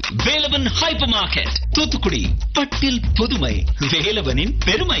மாளிகை வேலவன் ஹைப்பர் மார்க்கெட், தூத்துக்குடி. பட்டில் புதுமை, வேலவனின்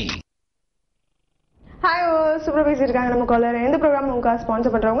பெருமை. ஹாய், சூப்பர் பேசியிருக்காங்க நம்ம காலர். இந்த ப்ரோக்ராம் உங்களுக்கு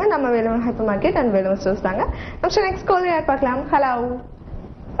ஸ்பான்சர் பண்றவங்க நம்ம Velavan hyper market and Velavan stores தாங்க. நம்ம நெக்ஸ்ட் கால் யார் பார்க்கலாம். Hello.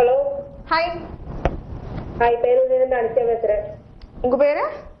 Hello. Hi. Hi, பேரூர்ல Anushiya பேசுறேன். உங்க பேரு?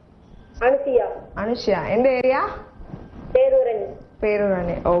 அனுஷியா. அனுஷியா, எந்த ஏரியா? பேரூரணி.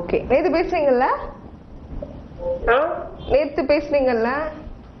 பேரூரணி, ஓகே. நேத்து பேசுறீங்கல்ல? நேத்து பேசுறீங்கல்ல?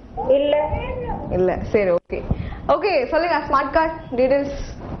 இல்ல இல்ல, சரி ஓகே. ஓகே, சொல்லுங்க ஸ்மார்ட் கார்டு டீடைல்ஸ்.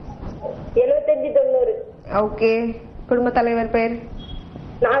 7590. ஓகே. குடும்ப தலைவர் பேர்?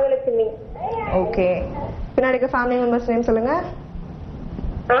 நாகலட்சுமி. ஓகே. பின்னாடி இருக்க ஃபேமிலி மெம்பர்ஸ் நேம் சொல்லுங்க.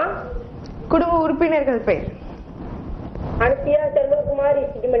 குடும்ப உறுப்பினர்கள் பேர்? அனுப்பியா செல்வகுமாரி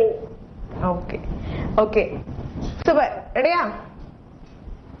சிட்டிமணி. Okay okay super. ரெடியா?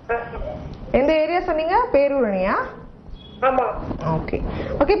 எந்த ஏரியா சொன்னீங்க? பேரூரணியா? ஆமா. ஓகே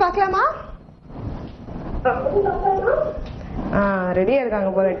ஓகே பார்க்கலாமா? ரெடியா இருக்காங்க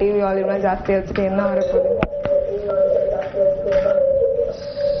போல. டிவி வால்யூம்லாம் ஜாஸ்தியா வச்சுட்டு என்ன வர போகுது?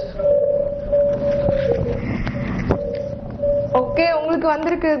 ஓகே உங்களுக்கு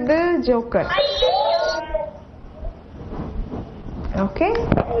வந்திருக்கிறது ஜோக்கர். ஓகே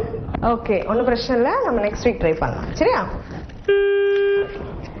ஓகே ஒன்றும் பிரச்சனை இல்லை. நம்ம நெக்ஸ்ட் வீக் ட்ரை பண்ணலாம். சரியா?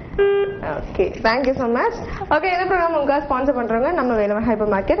 Okay thank you so much. Okay இந்த ப்ரோக்ராம் உங்களுக்காக ஸ்பான்சர் பண்ணுறவங்க நம்ம Velavan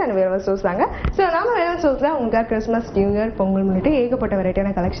hyper market and Velavan stores தாங்க. ஸோ நம்ம வேலவன் ஸ்டோர்ஸில் உங்களுக்காக கிறிஸ்மஸ், நியூ இயர், பொங்கல் முன்னிட்டு ஏகப்பட்ட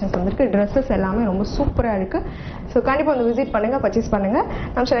வெரைட்டியான கலெக்ஷன்ஸ் வந்துருக்கு. ட்ரெஸ்ஸஸ் எல்லாமே ரொம்ப சூப்பராக இருக்குது. ஸோ கண்டிப்பாக வந்து விசிட் பண்ணுங்கள், பர்ச்சேஸ் பண்ணுங்கள்.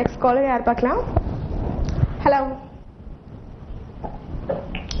 நம்ம நெக்ஸ்ட் காலர் யார் பார்க்கலாம்? Hello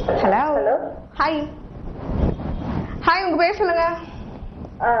hello hello hi hi உங்கள் பேர் சொல்லுங்க.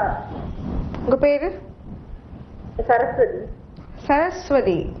 உங்கள் பேர்? சரஸ்வதி.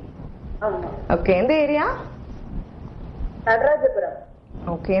 சரஸ்வதி. ஆமா. ஓகே எந்த ஏரியா? நடராஜபுரம்.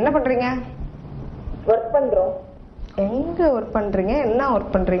 ஓகே என்ன பண்றீங்க? ஒர்க் பண்றோம். எங்க ஒர்க் பண்றீங்க? என்ன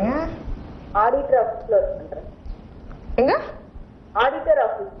ஒர்க் பண்றீங்க? ஆடிட்டர் ஆபீஸ்ல ஒர்க் பண்றேன். எங்க? Auditor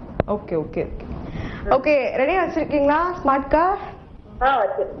office. Okay okay okay okay ரெடியா வச்சிருக்கீங்களா ஸ்மார்ட் கார்டு?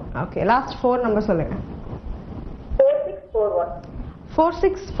 வச்சிருக்கேன். ஓகே லாஸ்ட் 4 நம்பர் சொல்லுங்க. 4641.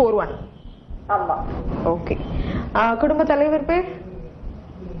 4641. ஆமா. ஓகே குடும்ப தலைவர் பேர்?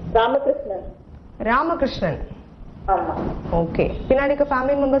 ராமகிருஷ்ணன். ராமகிருஷ்ணன். ஆமா. ஓகே பின்னாடி இருக்க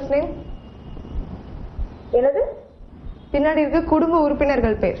ஃபேமிலி மெம்பர்ஸ் நேம்? என்னது? பின்னாடி இருக்க குடும்ப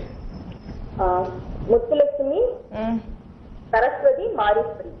உறுப்பினர்கள் பேர்? முத்துலட்சுமி, சரஸ்வதி,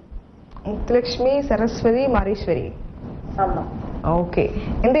 மாரீஸ்வரி. முத்துலட்சுமி, சரஸ்வதி, மாரீஸ்வரி. ஆமா. ஓகே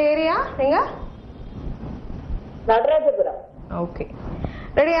எந்த ஏரியா நீங்க? நடராஜபுரம். ஓகே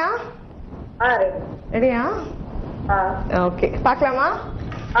ரெடியா? ரெடி. ரெடியா? ஓகே பார்க்கலாமா?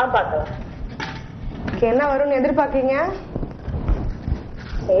 பார்க்கலாம். ஓகே என்ன வரும்னு எதிர்பார்க்கீங்க?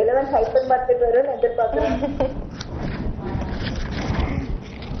 வேலவன் ஹைப்பர் மார்க்கெட் வரும்னு எதிர்பார்க்கிறேன்.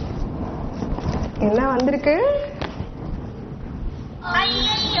 என்ன வந்திருக்கு?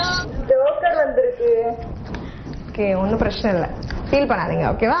 ஜோக்கர் வந்திருக்கு. ஓகே ஒன்றும் பிரச்சனை இல்லை, ஃபீல் பண்ணாதீங்க.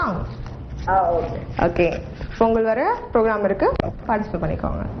 ஓகேவா? ஓகே. ஓகே பொங்கல் வர ப்ரோக்ராம் இருக்கு, பார்ட்டிசிபேட்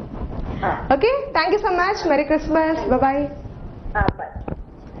பண்ணிக்கோங்க. Okay thank you so much. மெரி கிறிஸ்மஸ். பாய். பாய்.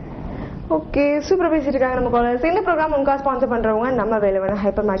 ஓகே சூப்பரா பேசிட்டு இருக்காங்க நம்ம காலர்ஸ். இந்த ப்ரோக்ராம் உங்களுக்காக ஸ்பான்சர் பண்றவங்க நம்ம Velavan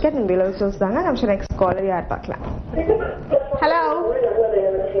hyper market and Velavan stores தாங்க. நம்ம நெக்ஸ்ட் காலர் யார் பார்க்கலாம்? ஹலோ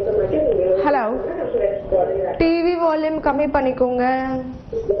ஹலோ டிவி வால்யூம் கம்மி பண்ணிக்கோங்க.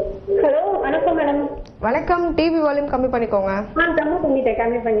 ஹலோ வணக்கம் மேடம். வணக்கம். டிவி வால்யூம் கம்மி பண்ணிக்கோங்க.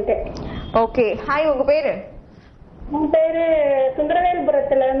 கம்மி பண்ணிட்டேன். ஓகே ஹாய் உங்க பேரு? உன் பேரு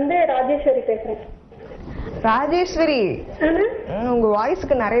சுந்தரவேல்புரத்துல இருந்து ராஜேஸ்வரி பேசுறேன். ராஜேஸ்வரி. உங்க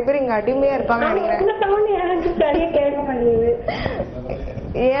வாய்ஸ்க்கு நிறைய பேர் இங்க அடிமையா இருப்பாங்க நினைக்கிறேன். கேட்க மாட்டேங்குது.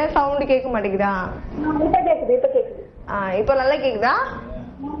 ஏன் சவுண்ட் கேட்க மாட்டேங்குதா? இப்ப கேக்குது. இப்ப நல்லா கேக்குதா?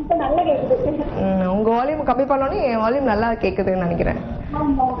 நல்லா கேக்குது. உங்க வால்யூம் கம்மி பண்ணோன்னு என் வால்யூம் நல்லா கேக்குதுன்னு நினைக்கிறேன்.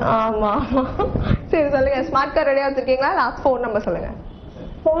 ஆமா சரி சொல்லுங்க. ஸ்மார்ட் கார்டு ரெடியா வச்சிருக்கீங்களா? லாஸ்ட் 4 நம்பர் சொல்லுங்க.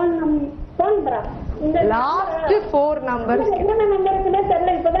 Last 4 number. என்ன நம்பர் இருக்குன்னு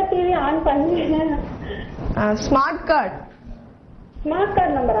தெரியல. இப்பதான் டிவி ஆன் பண்ணேன். Smart card. ஸ்மார்ட்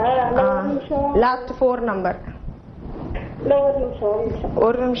கார்டு நம்பரா? Last 4 number.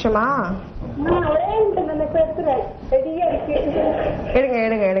 ஒரு நிமிஷமா? எடுங்க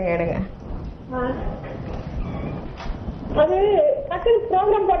எடுங்க எடுங்க எடுங்க. அது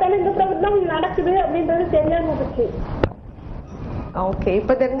ப்ரோக்ராம் போட்டாலும் இந்த ப்ரோக்ராம் நடக்குது அப்படின்றது தெரியாம போச்சு. ஓகே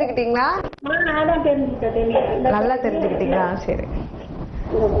இப்ப தெரிஞ்சுக்கிட்டீங்களா? நான் தெரிஞ்சுக்கிட்டேன். நல்லா தெரிஞ்சுக்கிட்டீங்களா? சரி.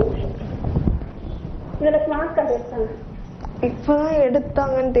 இதுல ஸ்மார்ட் கார்டு எடுத்தாங்க. இப்பதான்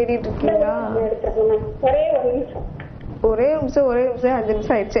எடுத்தாங்கன்னு தேடிட்டு இருக்கீங்களா? ஒரே நிமிஷம் 5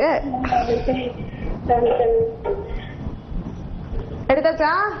 நிமிஷம் ஆயிடுச்சு.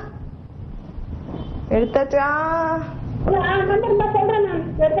 எடுத்தாச்சா?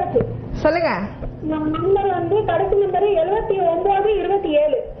 சொல்லுங்க. நம்பர் வந்து கடைசி நம்பர்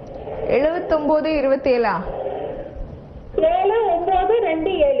 7927. 7927.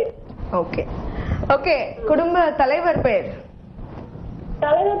 7927. ஓகே ஓகே குடும்ப தலைவர் பேர்?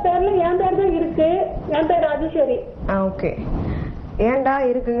 தலைவர் பேர்ல என் பேர் தான் இருக்கு. என் பேர் ராஜேஸ்வரி. ஓகே ஏன்டா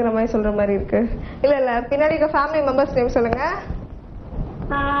இருக்குங்கிற மாதிரி சொல்ற மாதிரி இருக்கு. இல்ல பின்னாடி இருக்க ஃபேமிலி மெம்பர்ஸ் நேம் சொல்லுங்க.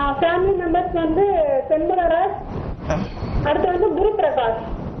 ஃபேமிலி மெம்பர்ஸ் வந்து செண்பகராஜ், அடுத்து வந்து குரு பிரகாஷ்.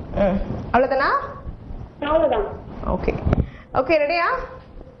 அவ்வளவுதானா? அவ்வளவுதான். ஓகே ஓகே ரெடியா?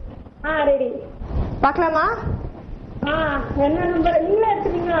 ரெடி. பார்க்கலாமா? என்ன நம்பர் நீங்க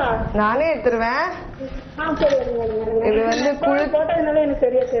எடுத்துட்டீங்களா? நானே எடுத்துருவேன். சரி. இது வந்து போட்டதுனால எனக்கு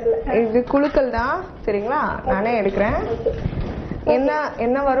சரியா தெரியல. இது குழுக்கள் தான், சரிங்களா? நானே எடுக்கிறேன்.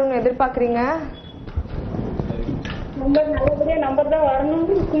 என்ன வரும்னு எதிர்பார்க்கறீங்க? நல்லபடியா நம்பர் தான்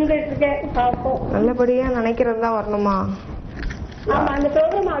வரணும்னு கும்பிட்டு இருக்கேன். பாப்போம். நல்லபடியா நினைக்கிறது தான் வரணுமா? ஆமா, அந்த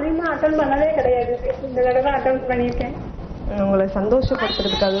ப்ரோக்ராம் அதிகமா அட்டெண்ட் பண்ணதே கிடையாது. இந்த தடவை அட்டெண்ட் பண்ணிருக்கேன். உங்களை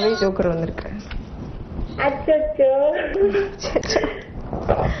சந்தோஷப்படுத்துறதுக்காகவே ஜோக்கர் வந்திருக்கு.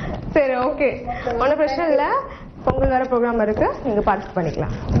 சரி, ஓகே, ஒன்றும் பிரச்சனை இல்லை. பொங்கல் வேற ப்ரோக்ராம் இருக்கு, நீங்க பார்ட்டிசிபேட்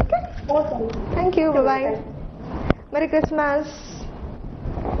பண்ணிக்கலாம். ஓகே, தேங்க்யூ, பாய், merry Christmas.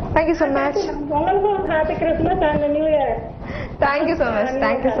 Thank you so much. உங்களுக்கும் happy Christmas and new year. Thank you so much,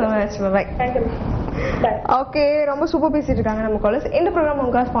 thank you so much, bye. Okay, ரொம்ப சூப்பர் பேசிட்டு இருக்காங்க நம்ம காலேஜ். இந்த ப்ரோக்ராம்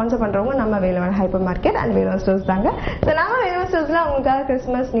உங்களுக்காக ஸ்பான்சர் பண்றவங்க நம்ம Velavan hyper market and Velavan stores தாங்க. ஸோ நம்ம வேலவன் ஸ்டோர்ஸ்ல உங்களுக்காக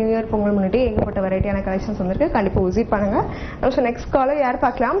கிறிஸ்மஸ், நியூ இயர், பொங்கல் முன்னிட்டு ஏகப்பட்ட வெரைட்டியான கலெக்ஷன்ஸ் வந்திருக்கு. கண்டிப்பா விசிட் பண்ணுங்க. ஸோ நெக்ஸ்ட் காலர் யார்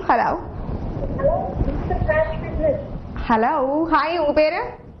பார்க்கலாம்? ஹலோ ஹலோ, ஹாய், உங்க பேரு?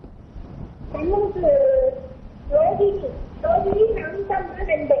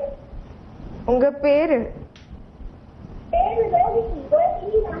 உங்க பேரு?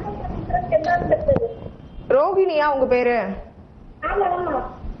 ரோகிணியா உங்க பேரு?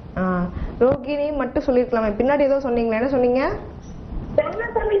 ரோகிணி மட்டும் சொல்லிருக்கலாமே, பின்னாடி ஏதோ சொன்னீங்களா? என்ன சொன்னீங்க?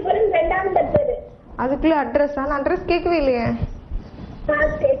 அதுக்குள்ள அட்ரஸ்? நான் அட்ரஸ் கேட்கவே இல்லையே.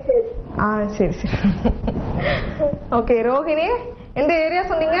 சரி சரி. ஓகே, ரோகிணி எந்த ஏரியா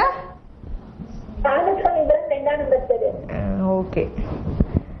சொன்னீங்க? ஓகே,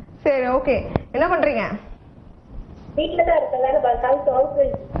 சரி, ஓகே, என்ன பண்றீங்க?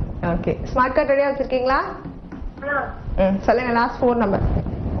 ஓகே, ஸ்மார்ட் கார்டு ரெடியா வச்சிருக்கீங்களா? சொல்லுங்க, லாஸ்ட் 4 நம்பர்.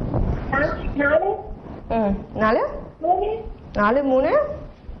 4 4 3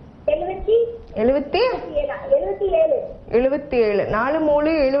 77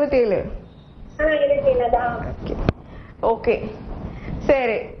 4 77. ஓகே,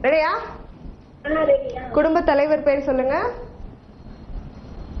 சரி, ரெடியா? குடும்ப தலைவர் பேர் சொல்லுங்க.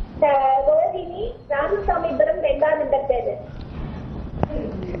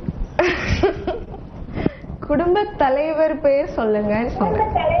 குடும்ப தலைவர் பேர் சொல்லுங்க.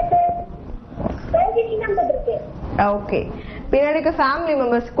 ஓகே, பின்னாடி ஃபேமிலி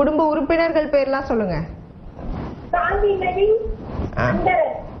மெம்பர்ஸ், குடும்ப உறுப்பினர்கள் பேர்லாம் சொல்லுங்க.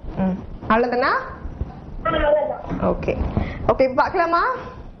 அவ்வளவுதானா? ஓகே ஓகே, பார்க்கலாமா?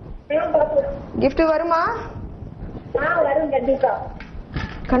 கிஃப்ட் வருமா?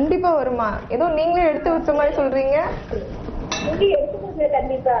 கண்டிப்பா வருமா? ஏதோ நீங்களே எடுத்து வச்ச மாதிரி சொல்றீங்க.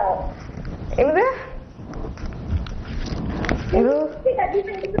 என்னது? ஏதோ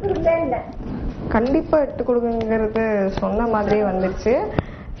கண்டிப்பா எடுத்து கொடுங்கிறது சொன்ன மாதிரியே வந்துருச்சு.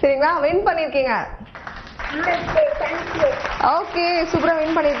 சரிங்களா, வின் பண்ணிருக்கீங்க. ஓகே, சூப்பரா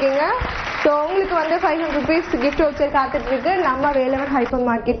வின் பண்ணிருக்கீங்க. ஸோ உங்களுக்கு வந்து 500 rupees கிஃப்ட் வவுச்சர் காத்துட்டு இருக்கு. நம்ம வேலவன் ஹைப்பர்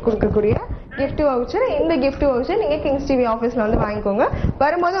மார்க்கெட் கொடுக்கக்கூடிய கிஃப்ட் வவுச்சர். இந்த கிஃப்ட் வவுச்சர் நீங்க கிங்ஸ் டிவி ஆஃபீஸ்ல வந்து வாங்கிக்கோங்க.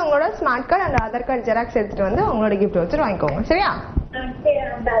 வரும்போது உங்களோட smart card and Aadhaar card xerox எடுத்துட்டு வந்து உங்களோட கிஃப்ட் வவுச்சர் வாங்கிக்கோங்க. சரியா?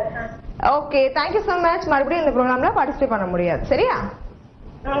 Okay, thank you so much. மறுபடியும் இந்த ப்ரோக்ராம்ல பார்ட்டிசிபேட் பண்ண முடியாது. சரியா?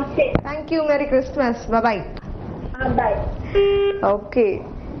 தேங்க்யூ, மேரி கிறிஸ்மஸ், பாய். ஓகே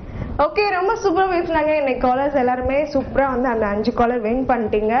ஓகே, ரொம்ப சூப்பரா பேசினாங்க இன்னைக்கு காலர்ஸ் எல்லாருமே. சூப்பரா வந்து அந்த 5 காலர் வின்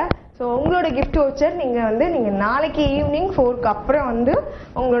பண்ணிட்டீங்க. ஸோ உங்களோட கிஃப்ட் வவுச்சர் நீங்க நாளைக்கு ஈவினிங் 4க்கு அப்புறம் வந்து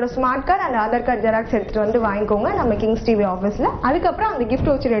உங்களோட smart card and Aadhaar card xerox எடுத்துட்டு வந்து வாங்கிக்கோங்க நம்ம கிங்ஸ் டிவி ஆஃபீஸ்ல. அதுக்கப்புறம் அந்த கிஃப்ட்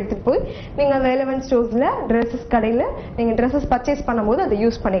வவுச்சர் எடுத்துட்டு போய் நீங்க வேலவன் ஸ்டோர்ஸ்ல ட்ரெஸ்ஸஸ் கடையில நீங்க ட்ரெஸ்ஸஸ் பர்ச்சேஸ் பண்ணும்போது அதை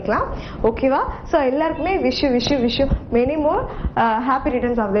யூஸ் பண்ணிக்கலாம். ஓகேவா? ஸோ எல்லாருக்குமே wish many more happy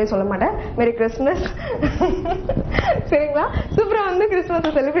returns of டே சொல்ல மாட்டேன், மேரி கிறிஸ்மஸ். சரிங்களா? சூப்பரா வந்து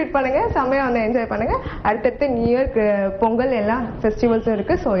கிறிஸ்மஸை செலிப்ரேட் பண்ணுங்க, செம்மையா வந்து என்ஜாய் பண்ணுங்க. அடுத்தடுத்து நியூ இயர், பொங்கல் எல்லா ஃபெஸ்டிவல்ஸும்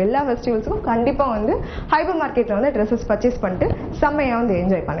இருக்கு. ஸோ எல்லா ஃபெஸ்டிவல்ஸுக்கும் கண்டிப்பா வந்து ஹைப்பர் மார்க்கெட்ல வந்து ட்ரெஸ்ஸஸ் பர்ச்சேஸ் பண்ணிட்டு செம்மையா வந்து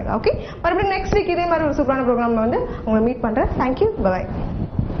என்ஜாய் பண்ணுங்க. ஓகே, மறுபடியும் நெக்ஸ்ட் வீக் இதே மாதிரி ஒரு சூப்பரான ப்ரோக்ராம்ல வந்து உங்களை மீட் பண்றேன். தேங்க்யூ, பாய்.